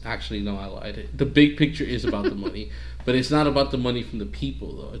actually no, I lied. The big picture is about the money, but it's not about the money from the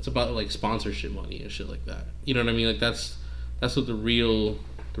people though. It's about like sponsorship money and shit like that. You know what I mean? Like that's what the real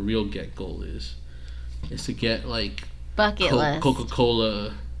get goal is to get like bucket list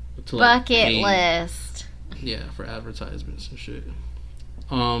Coca-Cola to like bucket list. Yeah, for advertisements and shit.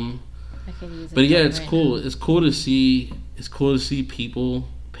 I could use it but yeah, it's right cool. now. It's cool to see people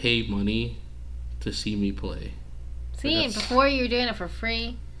pay money to see me play. See, before you were doing it for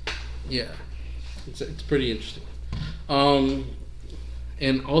free. Yeah, it's pretty interesting.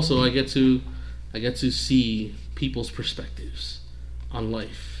 And also I get to see people's perspectives on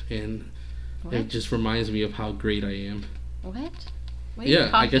life, and What? it just reminds me of how great I am. What are you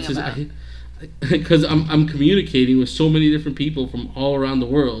talking about? Because I'm communicating with so many different people from all around the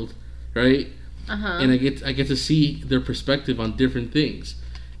world, right? And I get to see their perspective on different things,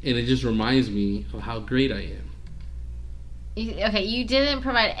 and it just reminds me of how great I am. Okay, you didn't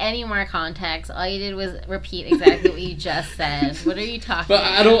provide any more context. All you did was repeat exactly what you just said. What are you talking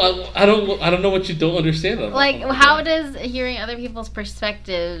about? But I don't know what you don't understand. Like, how does hearing other people's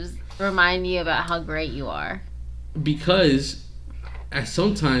perspectives remind you about how great you are? Because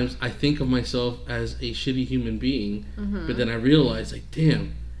sometimes I think of myself as a shitty human being, but then I realize, like,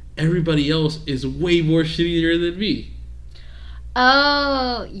 damn, everybody else is way more shittier than me.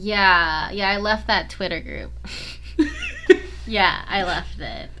 Oh, yeah. Yeah, I left that Twitter group. Yeah, I left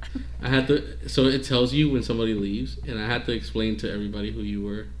it. I had to, so it tells you when somebody leaves, and I had to explain to everybody who you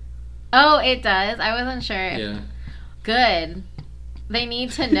were. Oh, it does? I wasn't sure. Yeah. Good. They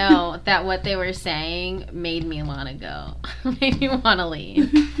need to know that what they were saying made me want to go. Made me want to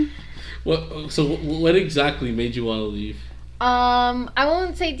leave. What exactly made you want to leave? I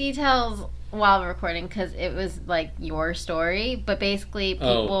won't say details while recording because it was like your story, but basically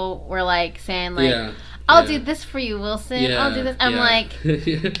people were like saying like, I'll do this for you, Wilson. Yeah, I'll do this. I'm like, what?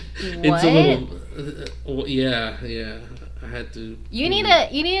 It's a little, yeah. I had to. You need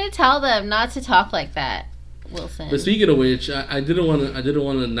to tell them not to talk like that, Wilson. But speaking of which, I didn't want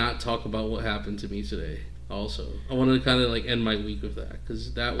to not talk about what happened to me today. Also, I wanted to kind of like end my week with that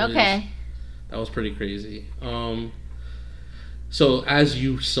because that was pretty crazy. So as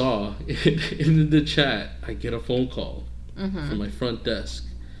you saw in the chat, I get a phone call from my front desk.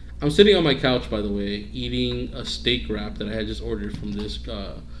 I'm sitting on my couch, by the way, eating a steak wrap that I had just ordered from this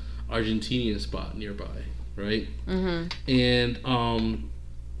Argentinian spot nearby, right? And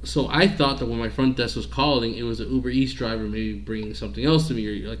so I thought that when my front desk was calling, it was an Uber Eats driver maybe bringing something else to me,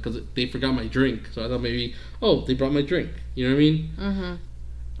 or like because they forgot my drink. So I thought maybe, they brought my drink. You know what I mean?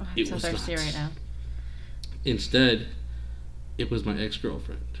 Oh, I'm so thirsty right now. Instead, it was my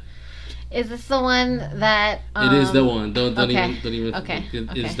ex-girlfriend. Is this the one that? It is the one. Don't okay. even. Okay.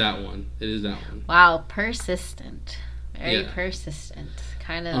 It is that one. It is that one. Wow, persistent. Very persistent.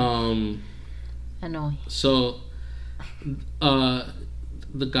 Kind of annoying. So,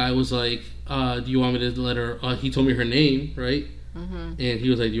 the guy was like, "Do you want me to let her?" He told me her name, right? And he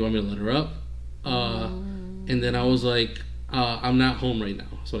was like, "Do you want me to let her up?" And then I was like, "I'm not home right now."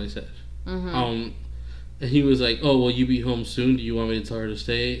 That's what I said. And he was like, "Oh, will you be home soon? Do you want me to tell her to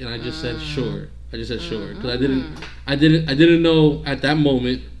stay?" And I just said, "Sure." I just said, "Sure," because I didn't know at that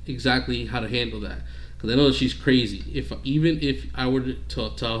moment exactly how to handle that. Because I know that she's crazy. Even if I were to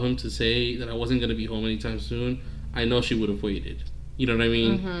tell him to say that I wasn't gonna be home anytime soon, I know she would have waited. You know what I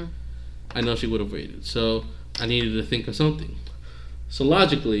mean? I know she would have waited. So I needed to think of something. So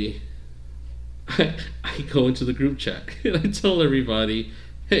logically, I go into the group chat and I tell everybody,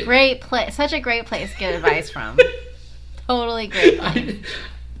 hey. Great place. Such a great place to get advice from. Totally great place.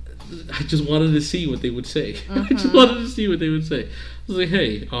 I just wanted to see what they would say. I just wanted to see what they would say. I was like,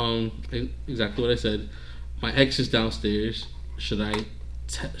 hey, exactly what I said. My ex is downstairs. Should I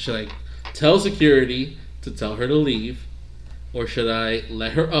tell security to tell her to leave? Or should I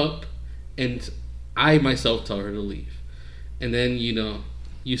let her up and I myself tell her to leave? And then,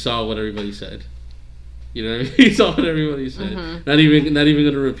 you saw what everybody said. You know what I mean? You saw what everybody said. Not even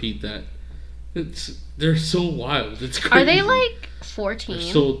going to repeat that. They're so wild. It's crazy. Are they like 14?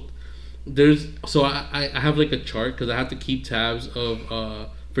 So I have like a chart because I have to keep tabs of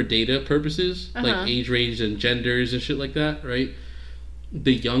for data purposes, like age range and genders and shit like that, right?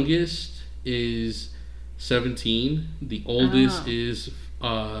 The youngest is 17. The oldest is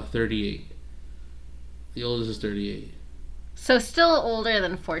 38. The oldest is 38. So still older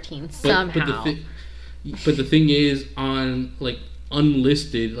than 14 somehow. But the thing is, on like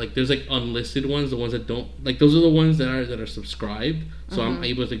unlisted, like there's like unlisted ones, the ones that don't like those are the ones that are subscribed, so I'm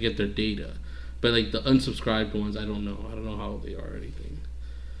able to get their data. But like the unsubscribed ones, I don't know. I don't know how they are or anything.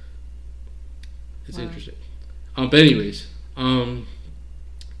 It's interesting. But anyways,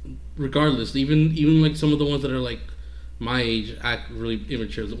 regardless, even like some of the ones that are like my age act really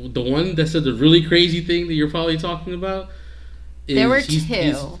immature. The one that said the really crazy thing that you're probably talking about. There were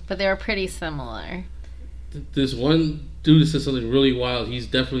two, but they were pretty similar. This one dude that said something really wild. He's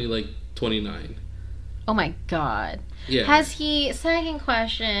definitely like 29. Oh my god. Yeah. Has he, second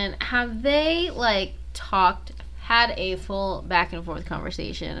question, have they like had a full back and forth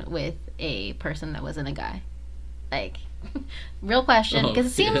conversation with a person that wasn't a guy? Like, real question, because it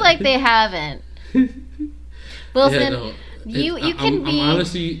seems like they haven't. Wilson, yeah, no. you can be.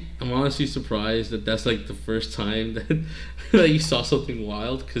 I'm honestly surprised that that's like the first time that you saw something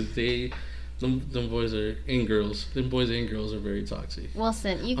wild, because them boys and girls are very toxic.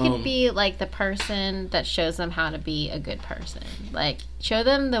 Wilson, you could be like the person that shows them how to be a good person. Like, show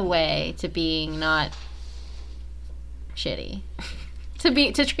them the way to being not shitty.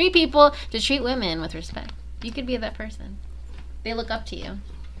 to treat women with respect. You could be that person. They look up to you.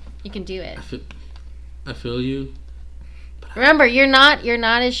 You can do it. I feel you. Remember, you're not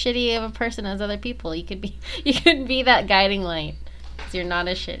as shitty of a person as other people. You could be that guiding light. 'Cause you're not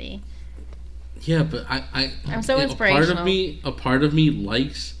as shitty. Yeah, but I'm so inspirational. A part of me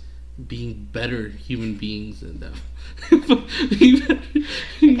likes being better human beings than them.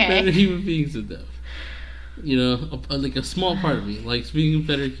 Better human beings than them. You know, like a small part of me likes being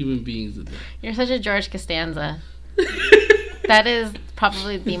better human beings than them. You're such a George Costanza. That is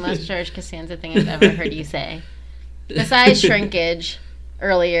probably the most George Costanza thing I've ever heard you say. Besides shrinkage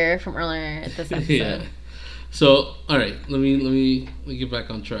earlier at this episode. Yeah. So, all right, let me get back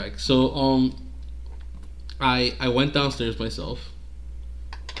on track. So, I went downstairs myself.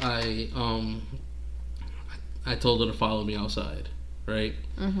 I told her to follow me outside, right?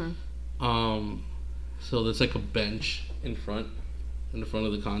 Mm-hmm. So there's like a bench in the front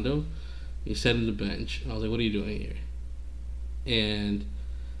of the condo. You sat on the bench. I was like, "What are you doing here?" And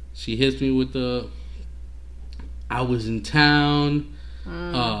she hits me with I was in town,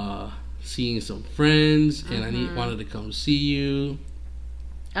 seeing some friends, and I wanted to come see you.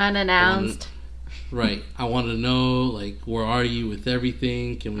 Unannounced. Right. I want to know, like, where are you with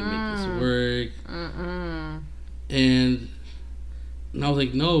everything? Can we make this work? And I was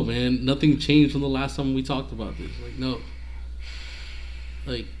like, no, man. Nothing changed from the last time we talked about this. Like, no.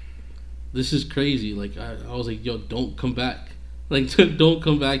 Like, this is crazy. Like, I was like, yo, don't come back. Like, don't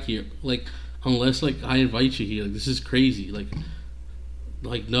come back here. Like, unless, like, I invite you here. Like, this is crazy.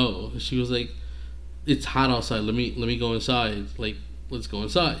 Like no. She was like, it's hot outside. Let me go inside. Like, let's go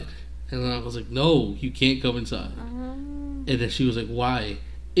inside. And then I was like, no, you can't come inside. And then she was like, why?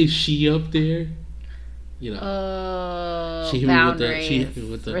 Is she up there? You know. She hit boundaries.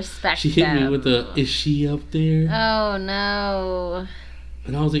 me with the Respect She hit them. me with the, is she up there? Oh, no.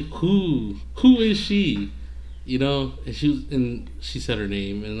 And I was like, who is she? You know? And she said her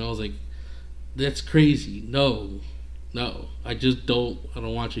name. And I was like, that's crazy. No. I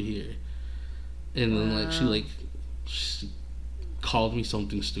don't want you here. And then, like, she called me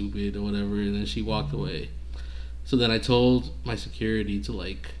something stupid or whatever, and then she walked away. So then I told my security to,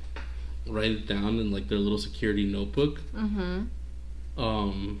 like, write it down in, like, their little security notebook, and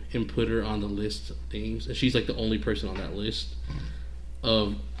put her on the list of names. And she's, like, the only person on that list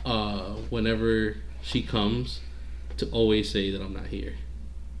of whenever she comes, to always say that I'm not here.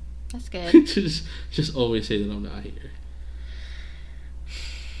 That's good. just always say that I'm not here.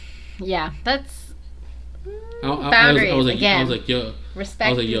 Yeah, that's boundaries. I was like, yo,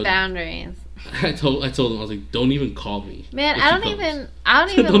 respect these boundaries. I told him, I was like, don't even call me. Man, I don't even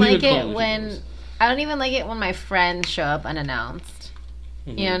like it when my friends show up unannounced.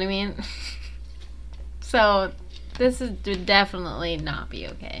 Mm-hmm. You know what I mean? So this would definitely not be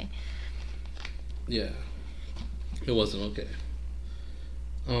okay. Yeah, it wasn't okay.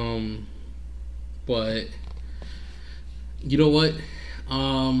 But you know what?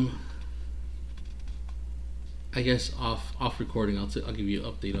 I guess off recording, I'll give you an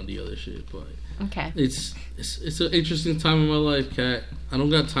update on the other shit. But okay, it's an interesting time in my life, Kat. I don't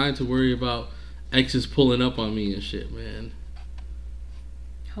got time to worry about exes pulling up on me and shit, man.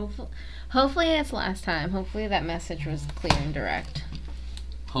 Hopefully it's last time. Hopefully that message was clear and direct.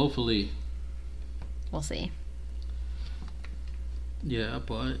 Hopefully. We'll see. Yeah,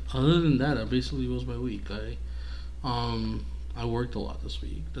 but other than that, that basically was my week. I worked a lot this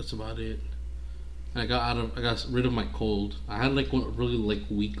week. That's about it. I got rid of my cold. I had like one really like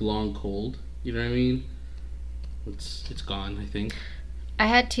week-long cold You know what I mean? It's gone, I think. I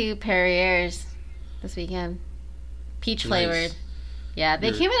had 2 Perriers this weekend. Peach flavored. Nice. Yeah,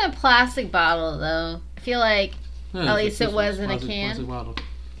 they came in a plastic bottle though. I feel like Yeah, at least it was in a plastic- can. Plastic bottle.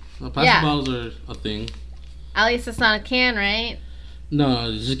 Plastic bottles are a thing. At least it's not a can, right? No,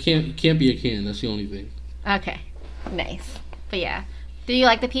 it just can't be a can. That's the only thing. Okay. Nice. But yeah. Do you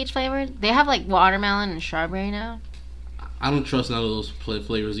like the peach flavored? They have like watermelon and strawberry now. I don't trust none of those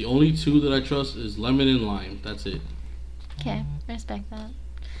flavors. The only 2 that I trust is lemon and lime. That's it. Okay. I respect that.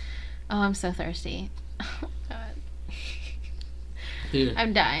 Oh, I'm so thirsty. Oh, God. Here,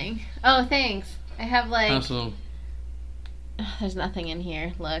 I'm dying. Oh, thanks. I have like... have some. There's nothing in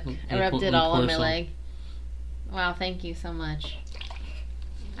here. Look. I Let me rubbed pour- it let me all on pour my some. leg. Wow, thank you so much.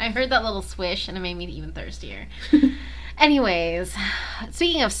 I heard that little swish and it made me even thirstier. Anyways,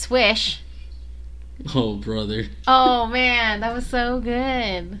 speaking of swish... Oh, brother. Oh man, that was so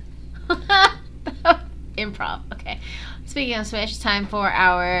good. Improv. Okay. Speaking of Switch, it's time for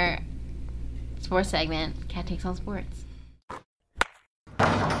our sports segment. Cat takes on sports.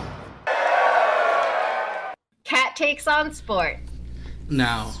 Cat takes on sports.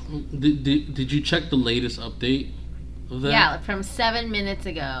 Now, did you check the latest update of that? Yeah, from 7 minutes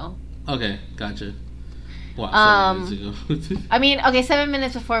ago. Okay, gotcha. Wow, 7 minutes ago. I mean, okay, 7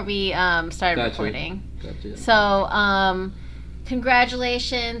 minutes before we started Gotcha. recording. Gotcha. So,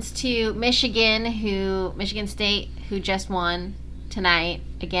 congratulations to Michigan State, who just won tonight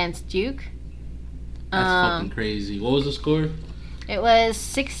against Duke. That's fucking crazy. What was the score? It was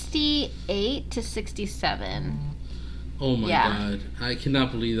 68-67. Oh my god. I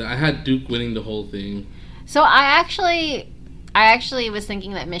cannot believe that. I had Duke winning the whole thing. So I actually was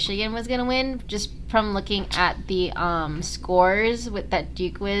thinking that Michigan was going to win just from looking at the scores that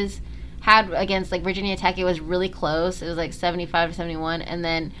Duke had against like Virginia Tech. It was really close. It was like 75-71, and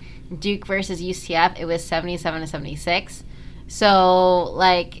then Duke versus UCF, it was 77-76. So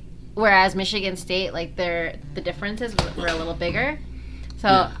like, whereas Michigan State, like the differences were a little bigger.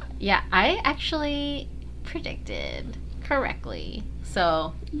 So yeah, I actually predicted correctly.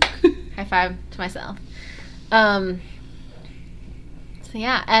 So high five to myself. So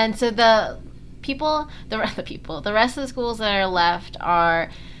yeah, and so the rest of the schools that are left are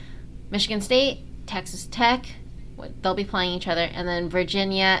Michigan State, Texas Tech. They'll be playing each other, and then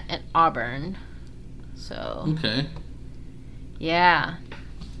Virginia and Auburn. So Okay. yeah,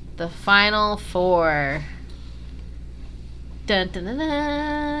 the Final Four. Dun, dun, dun,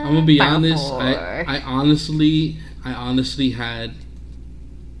 dun. I'm gonna be Final honest. Four. I honestly had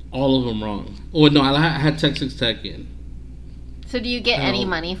all of them wrong. Oh no, I had Texas Tech in. So do you get any No.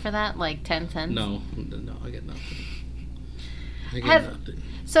 money for that, like 10 cents? No, I get nothing. I get Has- nothing.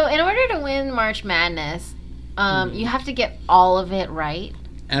 So in order to win March Madness, you have to get all of it right.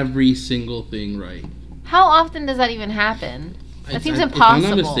 Every single thing right. How often does that even happen? That seems If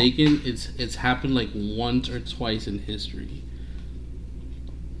impossible. I'm not mistaken, it's happened like once or twice in history.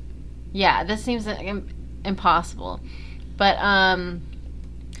 Yeah, this seems impossible. But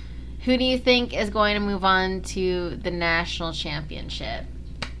who do you think is going to move on to the national championship?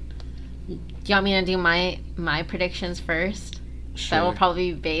 Do you want me to do my predictions first? That will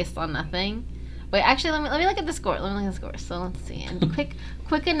probably be based on nothing. Wait, actually, let me look at the score. So let's see. And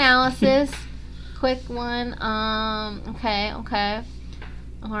quick analysis. Quick one. Okay. All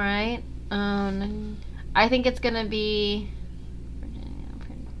right. I think it's gonna be.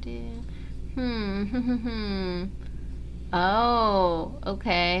 Oh,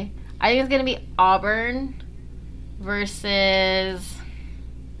 okay. I think it's gonna be Auburn versus.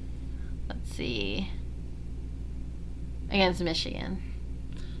 Let's see. Against Michigan.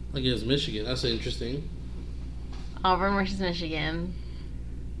 Against Michigan, that's interesting. Auburn versus Michigan.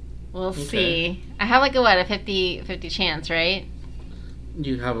 We'll Okay. see. I have like a 50-50 chance, right?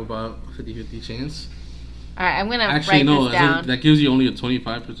 You have about 50-50 chance. All right, I'm gonna Actually, write no, this down. that gives you only a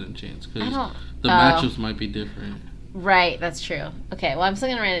 25% chance I because don't. the oh, matchups might be different. Right, that's true. Okay, well, I'm still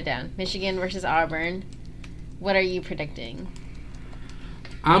gonna write it down. Michigan versus Auburn. What are you predicting?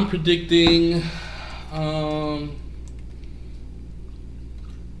 I'm predicting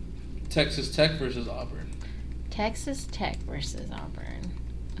Texas Tech versus Auburn. Texas Tech versus Auburn.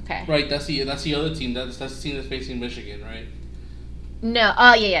 Okay. Right, that's the other team. That's the team that's facing Michigan, right? No.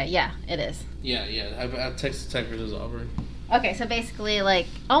 Oh yeah. It is. Yeah. I have Texas Tech versus Auburn. Okay, so basically, like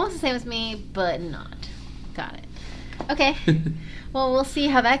almost the same as me, but not. Got it. Okay. Well, we'll see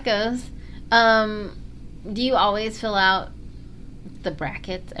how that goes. Do you always fill out the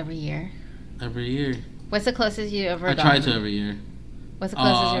brackets every year? Every year. What's the closest you ever I gotten? try to every year. What's the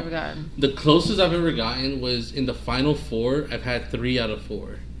closest you ever gotten? The closest I've ever gotten was in the Final Four. I've had 3 out of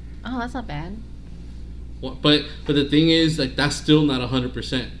 4. Oh, that's not bad. But the thing is, like, that's still not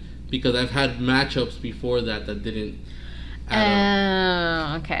 100% because I've had matchups before that didn't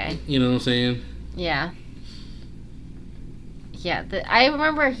add up. Okay. You know what I'm saying? Yeah. Yeah, I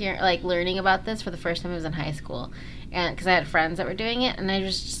remember learning about this for the first time. I was in high school, and because I had friends that were doing it, and I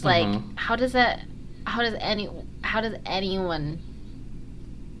was just like, how does anyone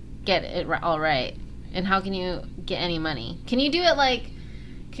get it all right, and how can you get any money? Can you do it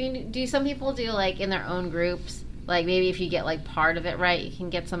do some people do like in their own groups? Like maybe if you get like part of it right, you can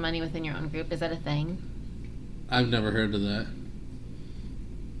get some money within your own group. Is that a thing? I've never heard of that.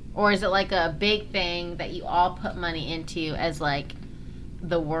 Or is it like a big thing that you all put money into as like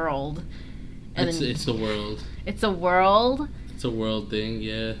the world? And it's the world. It's a world? It's a world thing,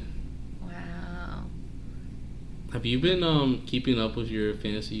 yeah. Wow. Have you been keeping up with your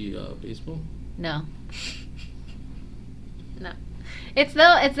fantasy baseball? No. No. It's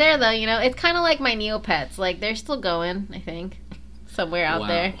there though, you know. It's kind of like my Neopets. Like they're still going, I think, somewhere out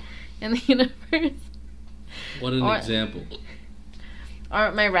there in the universe. What an example. Or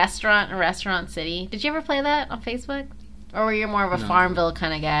my Restaurant City. Did you ever play that on Facebook? Or were you more of a Farmville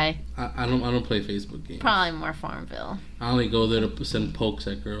kind of guy? I don't play Facebook games. Probably more Farmville. I only go there to send pokes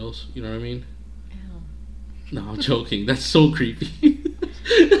at girls. You know what I mean? Ew. No, I'm joking. That's so creepy.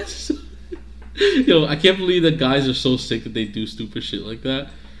 Yo, I can't believe that guys are so sick that they do stupid shit like that.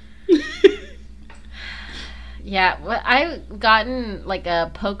 Yeah, well, I've gotten like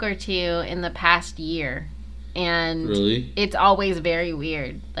a poke or two in the past year. And really? It's always very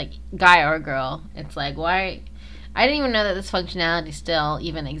weird, like guy or girl. It's like, why? I didn't even know that this functionality still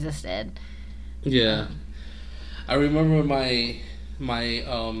even existed. Yeah, I remember my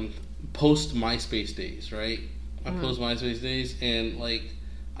post MySpace days, right? My post MySpace days, and like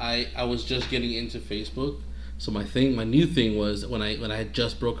I was just getting into Facebook. So my new thing was when I had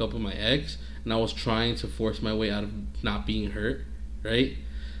just broke up with my ex, and I was trying to force my way out of not being hurt, right?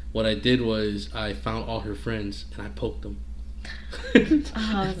 What I did was I found all her friends and I poked them.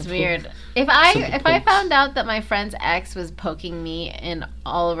 Oh, that's weird. If I found out that my friend's ex was poking me in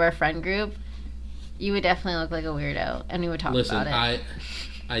all of our friend group, you would definitely look like a weirdo, and we would talk about it.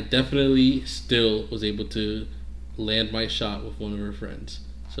 I definitely still was able to land my shot with one of her friends.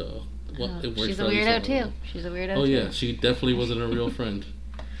 So it worked. She's a weirdo too. She's a weirdo. Oh too. Yeah, she definitely wasn't a real friend.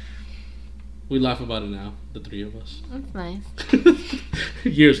 We laugh about it now, the three of us. That's nice.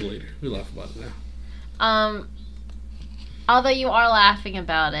 Years later, we laugh about it now. Although you are laughing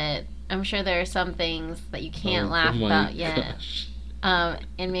about it, I'm sure there are some things that you can't laugh about yet. And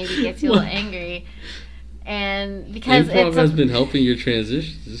maybe gets you a little angry. And because improv has been helping your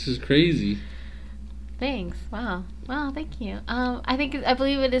transitions. This is crazy. Thanks. Wow. Well, thank you. I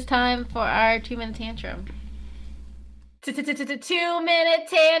believe it is time for our 2-minute tantrum. 2-minute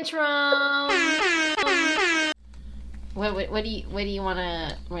tantrum. What do you want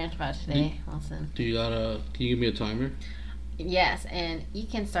to rant about today, Wilson? Can you give me a timer? Yes, and you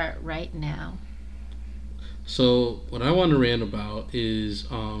can start right now. So what I want to rant about is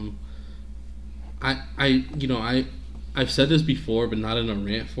I've said this before, but not in a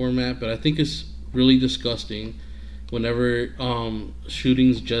rant format. But I think it's really disgusting whenever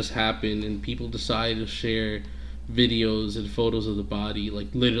shootings just happen and people decide to share videos and photos of the body like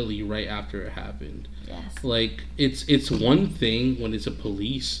literally right after it happened. Yes. Like it's one thing when it's a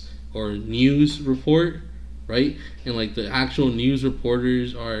police or news report, right? And like the actual news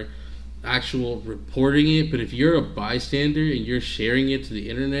reporters are actual reporting it, but if you're a bystander and you're sharing it to the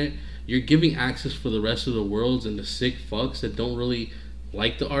internet, you're giving access for the rest of the world and the sick fucks that don't really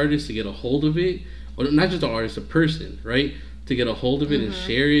like the artist to get a hold of it, or not just the artist, the person, right? To get a hold of it and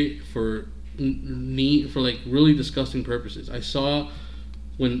share it for like really disgusting purposes. I saw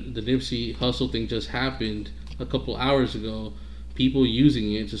when the Nipsey Hussle thing just happened a couple hours ago, people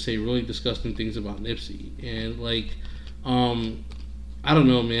using it to say really disgusting things about Nipsey, and like I don't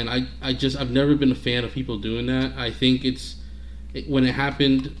know, man. I've never been a fan of people doing that. I think when it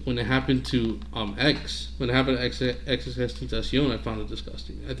happened to XXXTentacion, I found it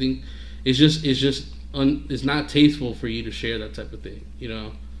disgusting. I think it's not tasteful for you to share that type of thing, you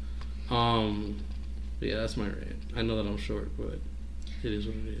know. But yeah, that's my rant. I know that I'm short, but it is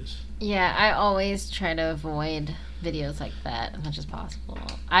what it is. Yeah, I always try to avoid videos like that as much as possible.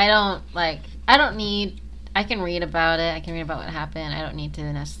 I can read about it. I can read about what happened. I don't need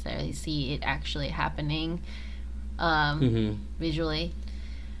to necessarily see it actually happening visually.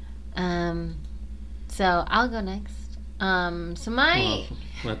 So I'll go next. I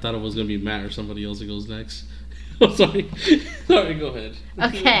thought it was going to be Matt or somebody else that goes next. Oh, sorry. Sorry, go ahead.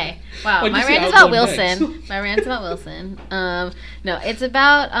 Okay. Wow. Why'd you My say rant is I'll about go Wilson. next? My rant's about Wilson. No, it's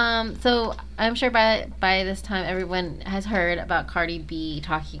about so I'm sure by this time everyone has heard about Cardi B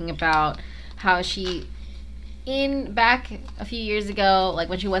talking about how she back a few years ago, like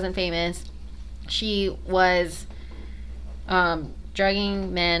when she wasn't famous, she was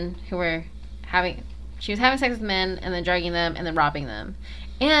drugging men who were having sex with men and then drugging them and then robbing them.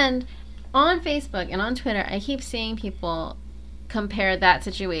 And on Facebook and on Twitter, I keep seeing people compare that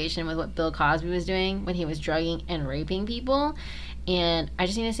situation with what Bill Cosby was doing when he was drugging and raping people. And I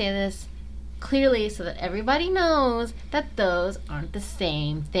just need to say this clearly so that everybody knows that those aren't the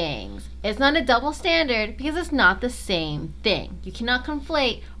same things. It's not a double standard because it's not the same thing. You cannot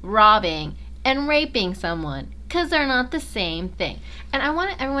conflate robbing and raping someone because they're not the same thing. And I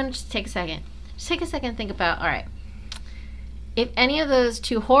want everyone to just take a second. Just take a second and think about, all right, if any of those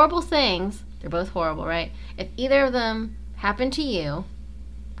two horrible things, they're both horrible, right? If either of them happened to you,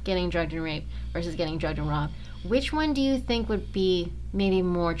 getting drugged and raped versus getting drugged and robbed, which one do you think would be maybe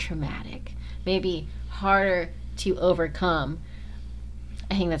more traumatic? Maybe harder to overcome?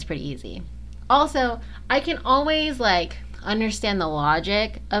 I think that's pretty easy. Also, I can always, like, understand the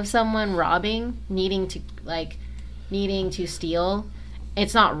logic of someone robbing, needing to steal.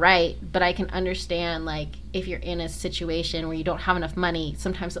 It's not right, but I can understand, like, if you're in a situation where you don't have enough money,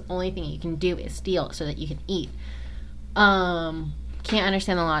 sometimes the only thing you can do is steal so that you can eat. Can't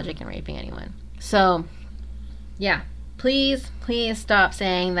understand the logic in raping anyone. So, yeah, please stop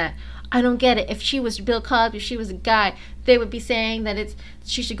saying that. I don't get it. If she was Bill Cosby, if she was a guy, they would be saying that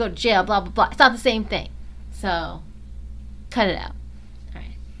she should go to jail, blah, blah, blah. It's not the same thing. So, cut it out. All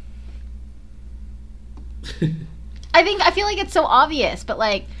right. I feel like it's so obvious, but,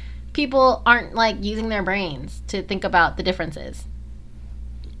 like, people aren't, like, using their brains to think about the differences.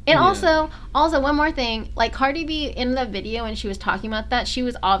 And Yeah. also one more thing, like, Cardi B in the video when she was talking about that, she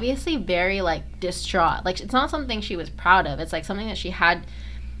was obviously very, like, distraught. Like, it's not something she was proud of. It's, like, something that she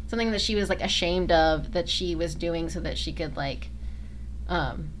was, like, ashamed of that she was doing so that she could, like,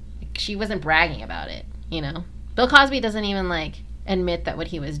 she wasn't bragging about it, you know? Bill Cosby doesn't even, like, admit that what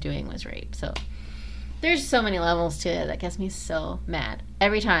he was doing was rape, so there's so many levels to it that gets me so mad.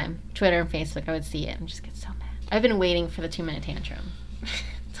 Every time, Twitter and Facebook, I would see it and just get so mad. I've been waiting for the 2-minute tantrum.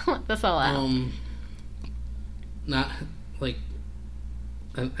 To let this all out. Not, like,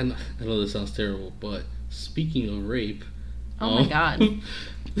 I know this sounds terrible, but speaking of rape... Oh my God.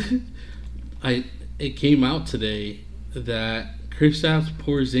 It came out today that Kristaps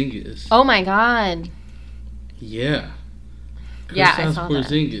Porzingis... Oh my God. Yeah. Yeah, I Kristaps saw that.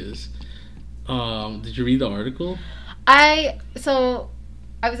 Porzingis. Did you read the article? I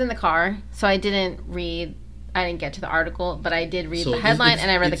was in the car, so I didn't get to the article, but I did read the headline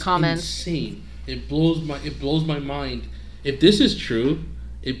and I read the comments. It's insane. It blows my mind. If this is true,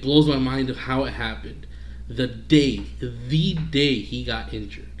 it blows my mind of how it happened. The day he got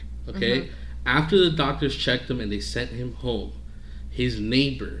injured, okay? Mm-hmm. After the doctors checked him and they sent him home, his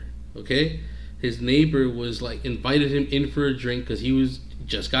neighbor was, like, invited him in for a drink because he was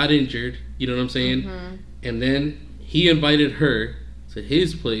just got injured, you know what I'm saying? Mm-hmm. And then he invited her to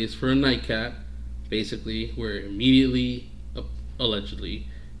his place for a nightcap, basically, where immediately, allegedly,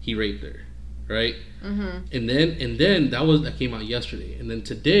 he raped her, right? Mm-hmm. And then that came out yesterday, and then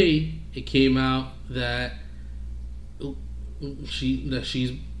today it came out that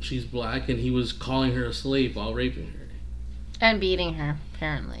she's black and he was calling her a slave while raping her And beating her,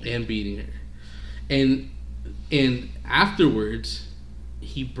 apparently. and afterwards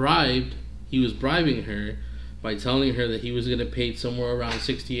he was bribing her by telling her that he was going to pay somewhere around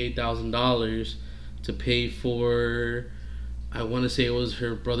 $68,000 to pay for, I want to say it was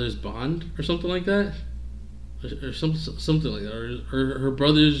her brother's bond or something like that, or something like that, or her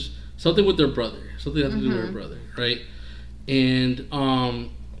brother's, something with their brother, something had to do with her brother, right? And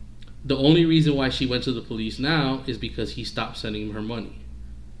the only reason why she went to the police now is because he stopped sending her money.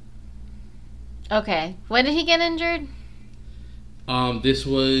 Okay. When did he get injured? This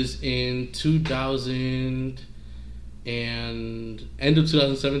was in 2000 and end of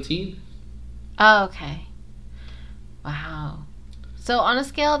 2017. Oh, okay. Wow. So on a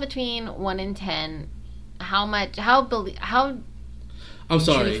scale between 1 and 10, how I'm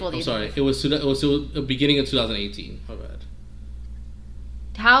sorry. truthful do you think? It was the beginning of 2018. My bad.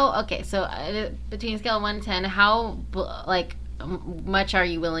 So between a scale of 1 and 10, how much are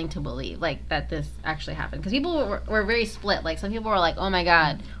you willing to believe, like, that this actually happened? Because people were very split. Like, some people were like, "Oh my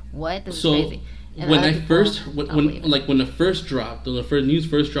God, what? This is crazy." And when other I people first don't believe it. when the first dropped, when the first news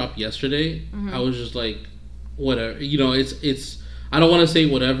first dropped yesterday, I was just like, whatever. You know, it's I don't want to say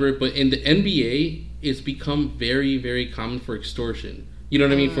whatever, but in the NBA, it's become very, very common for extortion. You know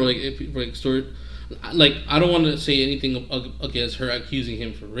what I mean? For extort. Like, I don't want to say anything against her accusing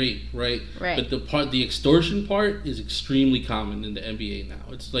him for rape, right? Right. But the extortion part is extremely common in the NBA now.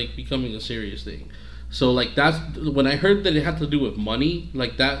 It's like becoming a serious thing. So like that's when I heard that it had to do with money,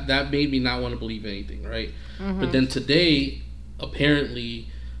 like that made me not want to believe anything, right? But then today, apparently,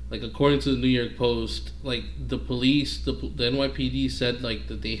 like according to the New York Post, like the police, the NYPD said like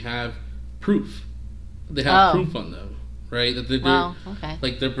that they have proof. They have proof on them. Right, that they're okay.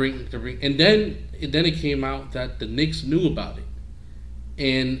 Like they're bring, and then it came out that the Knicks knew about it,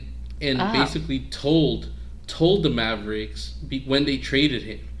 and basically told the Mavericks when they traded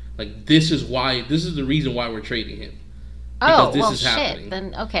him, like this is the reason why we're trading him. Because this is happening.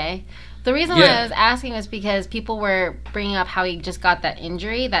 Then okay. The reason why I was asking was because people were bringing up how he just got that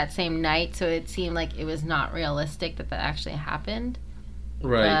injury that same night, so it seemed like it was not realistic that actually happened.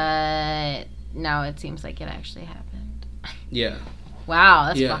 Right. But now it seems like it actually happened. Yeah. Wow,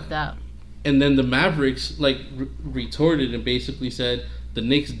 that's fucked up. And then the Mavericks like retorted and basically said the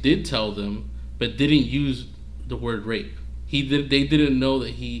Knicks did tell them, but didn't use the word rape. They didn't know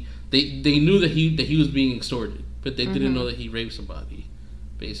that they knew that he was being extorted, but they didn't know that he raped somebody,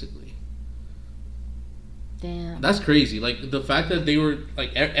 basically. Damn. That's crazy. Like the fact that they were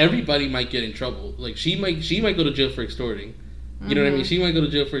like everybody might get in trouble. Like she might go to jail for extorting. You know what I mean? She might go to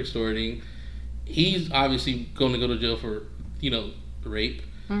jail for extorting. He's obviously going to go to jail for, rape.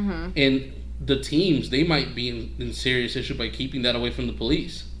 And the teams, they might be in serious issue by keeping that away from the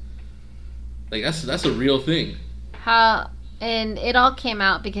police. Like, that's a real thing. And it all came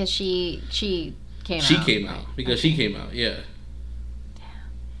out because she came out. She came out. Because she came out, yeah. Damn.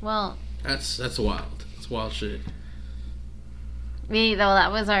 Well. That's wild. That's wild shit.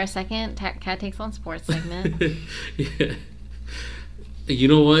 That was our second Cat Takes on Sports segment. Yeah. You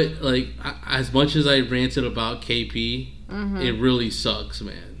know what? Like, as much as I ranted about KP, it really sucks,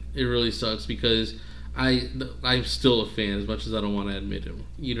 man. It really sucks because I'm still a fan as much as I don't want to admit him.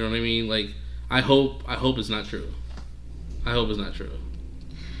 You know what I mean? Like, I hope it's not true. I hope it's not true.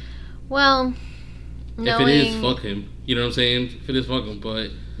 Well, if it is, fuck him. You know what I'm saying? If it is, fuck him.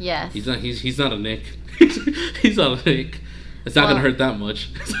 But yes, he's not a Nick. He's not a Nick. It's not gonna hurt that much.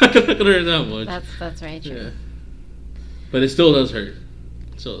 It's not gonna hurt that much. That's very true. Yeah. But it still does hurt.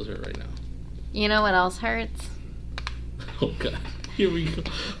 Still does hurt right now. You know what else hurts? Oh god, here we go.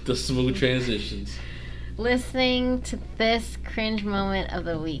 The smooth transitions. Listening to this cringe moment of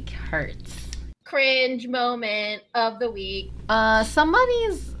the week hurts. Cringe moment of the week.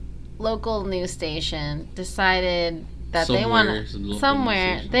 Somebody's local news station decided that they wanted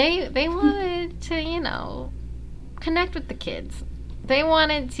to, connect with the kids. They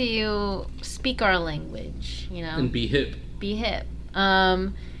wanted to speak our language, and be hip.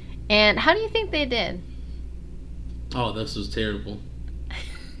 And how do you think they did? Oh, this was terrible.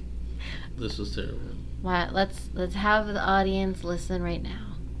 This was terrible. Wow, let's have the audience listen right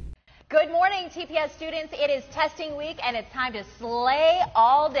now. Good morning, TPS students. It is testing week, and it's time to slay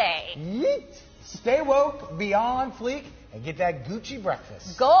all day. Yeet. Stay woke, beyond fleek, and get that Gucci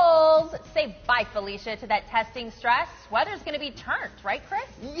breakfast. Goals. Say bye, Felicia, to that testing stress. Weather's going to be turned, right, Chris?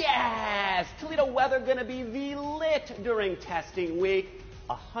 Yes! Toledo weather going to be lit during testing week.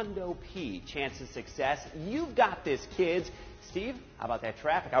 A hundo P chance of success. You've got this, kids. Steve, how about that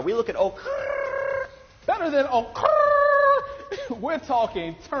traffic? Are we looking better than we're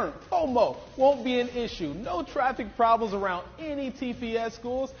talking turn. FOMO won't be an issue. No traffic problems around any TPS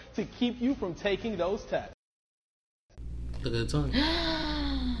schools to keep you from taking those tests. Look at the time.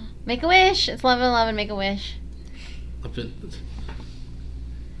 Make a wish. It's 11:11. Make a wish.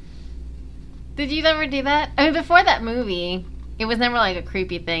 Did you ever do that? I mean, before that movie, it was never like a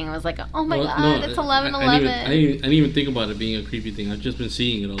creepy thing. It was like, oh my god, it's 11:11. I didn't even think about it being a creepy thing. I've just been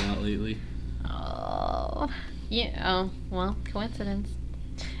seeing it a lot lately. Oh, yeah. Oh, well, coincidence.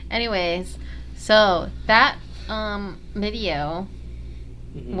 Anyways, so that video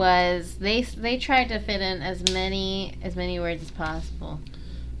was they tried to fit in as many words as possible.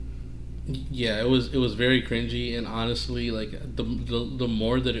 Yeah, it was very cringy, and honestly, like the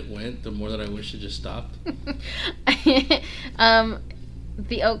more that it went, the more that I wish it just stopped.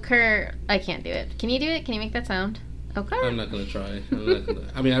 The ochre, I can't do it. Can you do it? Can you make that sound? Ochre? I'm not gonna try.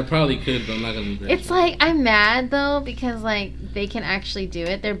 I mean, I probably could, but I'm not gonna. It's like I'm mad though because like they can actually do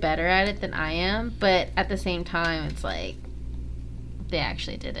it. They're better at it than I am, but at the same time, it's like they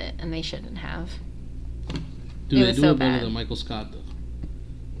actually did it, and they shouldn't have. Dude, they do it better than Michael Scott though.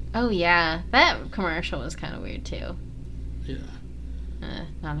 Oh yeah, that commercial was kind of weird too. Yeah.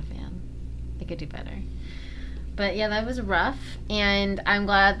 Not a fan. They could do better. But yeah, that was rough, and I'm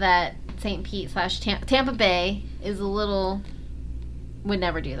glad that St. Pete / Tampa Bay is a little... Would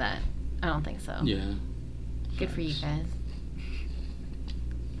never do that. I don't think so. Yeah. Good for you guys.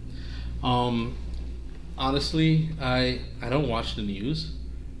 Honestly, I don't watch the news,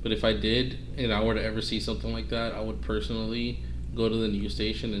 but if I did and I were to ever see something like that, I would personally go to the news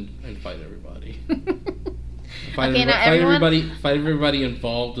station and fight everybody. Fight everybody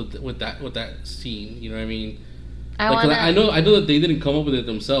involved with that scene. You know what I mean? I know that they didn't come up with it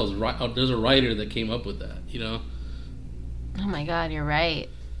themselves. There's a writer that came up with that. You know? Oh my God, you're right.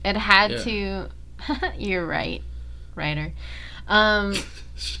 It had to. You're right, writer.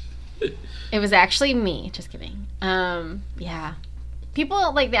 It was actually me. Just kidding. Yeah.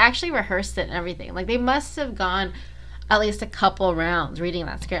 People, like, they actually rehearsed it and everything. Like, they must have gone at least a couple rounds reading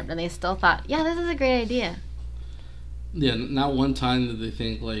that script, and they still thought, yeah, this is a great idea. Yeah, not one time did they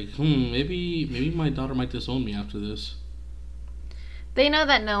think, like, maybe my daughter might disown me after this. They know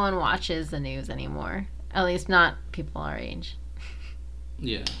that no one watches the news anymore. At least not people our age.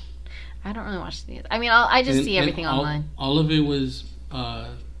 Yeah. I don't really watch the news. I mean, I just see everything online. All of it was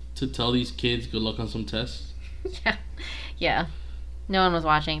to tell these kids good luck on some tests. Yeah. No one was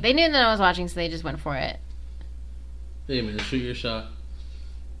watching. They knew that no one was watching, so they just went for it. Hey, man, shoot your shot.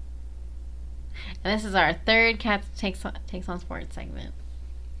 And this is our third Cat Takes on Sports segment.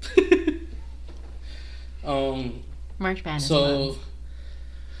 March Madness. So,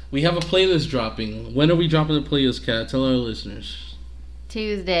 we have a playlist dropping. When are we dropping the playlist, Kat? Tell our listeners.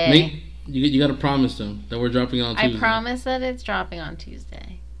 Tuesday. Nate, you got to promise them that we're dropping on Tuesday. I promise that it's dropping on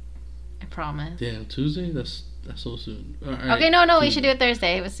Tuesday. I promise. Damn, Tuesday? That's so soon. All right, okay, no, Tuesday. We should do it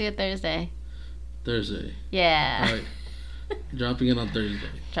Thursday. Let's do it Thursday. Thursday. Yeah. All right. Dropping it on Thursday.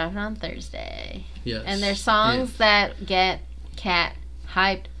 Dropping on Thursday. Yes. And there's songs that get Kat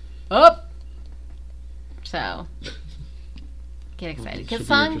hyped up. So, get excited. Because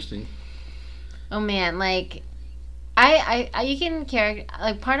interesting. Oh man, like, I you can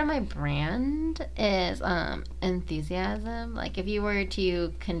like, part of my brand is enthusiasm. Like, if you were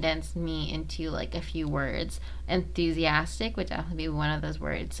to condense me into like a few words, enthusiastic would definitely be one of those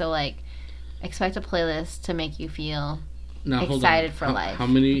words. So, like, expect a playlist to make you feel excited for life. How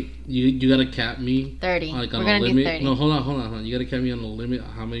many? You gotta cap me? 30. Like, We're gonna do 30. No, hold on. You gotta cap me on the limit.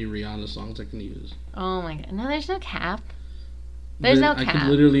 How many Rihanna songs I can use? Oh my God! No, there's no cap. There's no cap. I could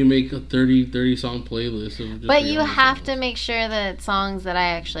literally make a 30 song playlist of just But Rihanna you have songs. to make sure that it's songs that I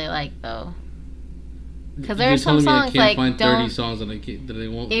actually like, though. Because there You're are some telling me songs I can't like find 30 songs that they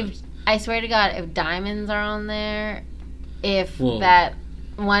won't. I swear to God, if Diamonds are on there, if Whoa. that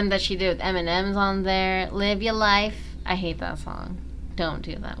one that she did with Eminem's on there, Live Your Life. I hate that song. Don't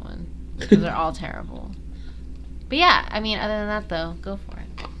do that one. Because they're all terrible. But yeah, I mean, other than that, though, go for it.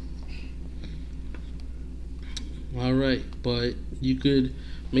 All right, but you could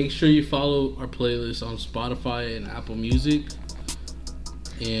make sure you follow our playlist on Spotify and Apple Music,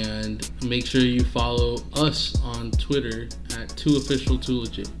 and make sure you follow us on Twitter at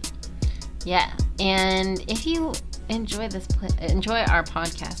 2official2legit. Yeah, and if you enjoy our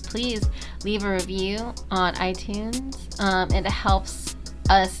podcast, please leave a review on iTunes. It helps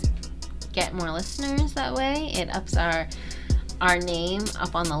us get more listeners that way. It ups our name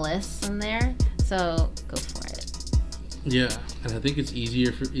up on the list in there. So go for it. Yeah, and I think it's easy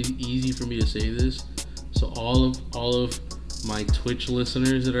for me to say this. So all of my Twitch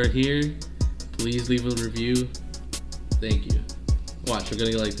listeners that are here, please leave a review. Thank you. Watch, we're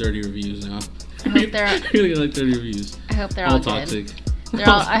gonna get like 30 reviews now. I hope they're we're gonna get like 30 reviews. I hope they're all toxic. Good.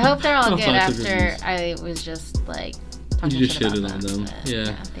 I hope they're all good toxic after reviews. I was just like talking You just shit shitted about on them.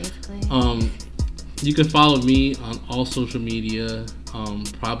 Yeah. Basically. You can follow me on all social media.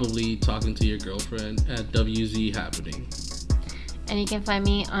 Probably talking to your girlfriend at WZ Happening. And you can find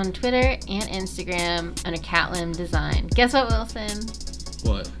me on Twitter and Instagram under Catlin Design. Guess what, Wilson?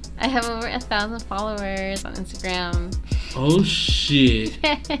 What? I have over 1,000 followers on Instagram. Oh shit!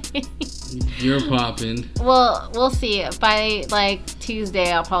 You're popping. Well, we'll see. By like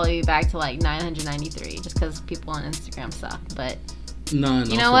Tuesday, I'll probably be back to like 993, just because people on Instagram suck. But No,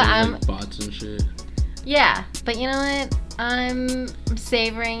 you know what? I'm like bots and shit. Yeah, but you know what? I'm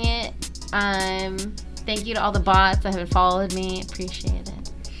savoring it. Thank you to all the bots that have followed me. Appreciate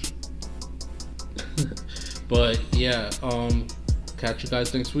it. But yeah, catch you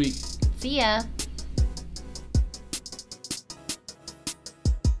guys next week. See ya.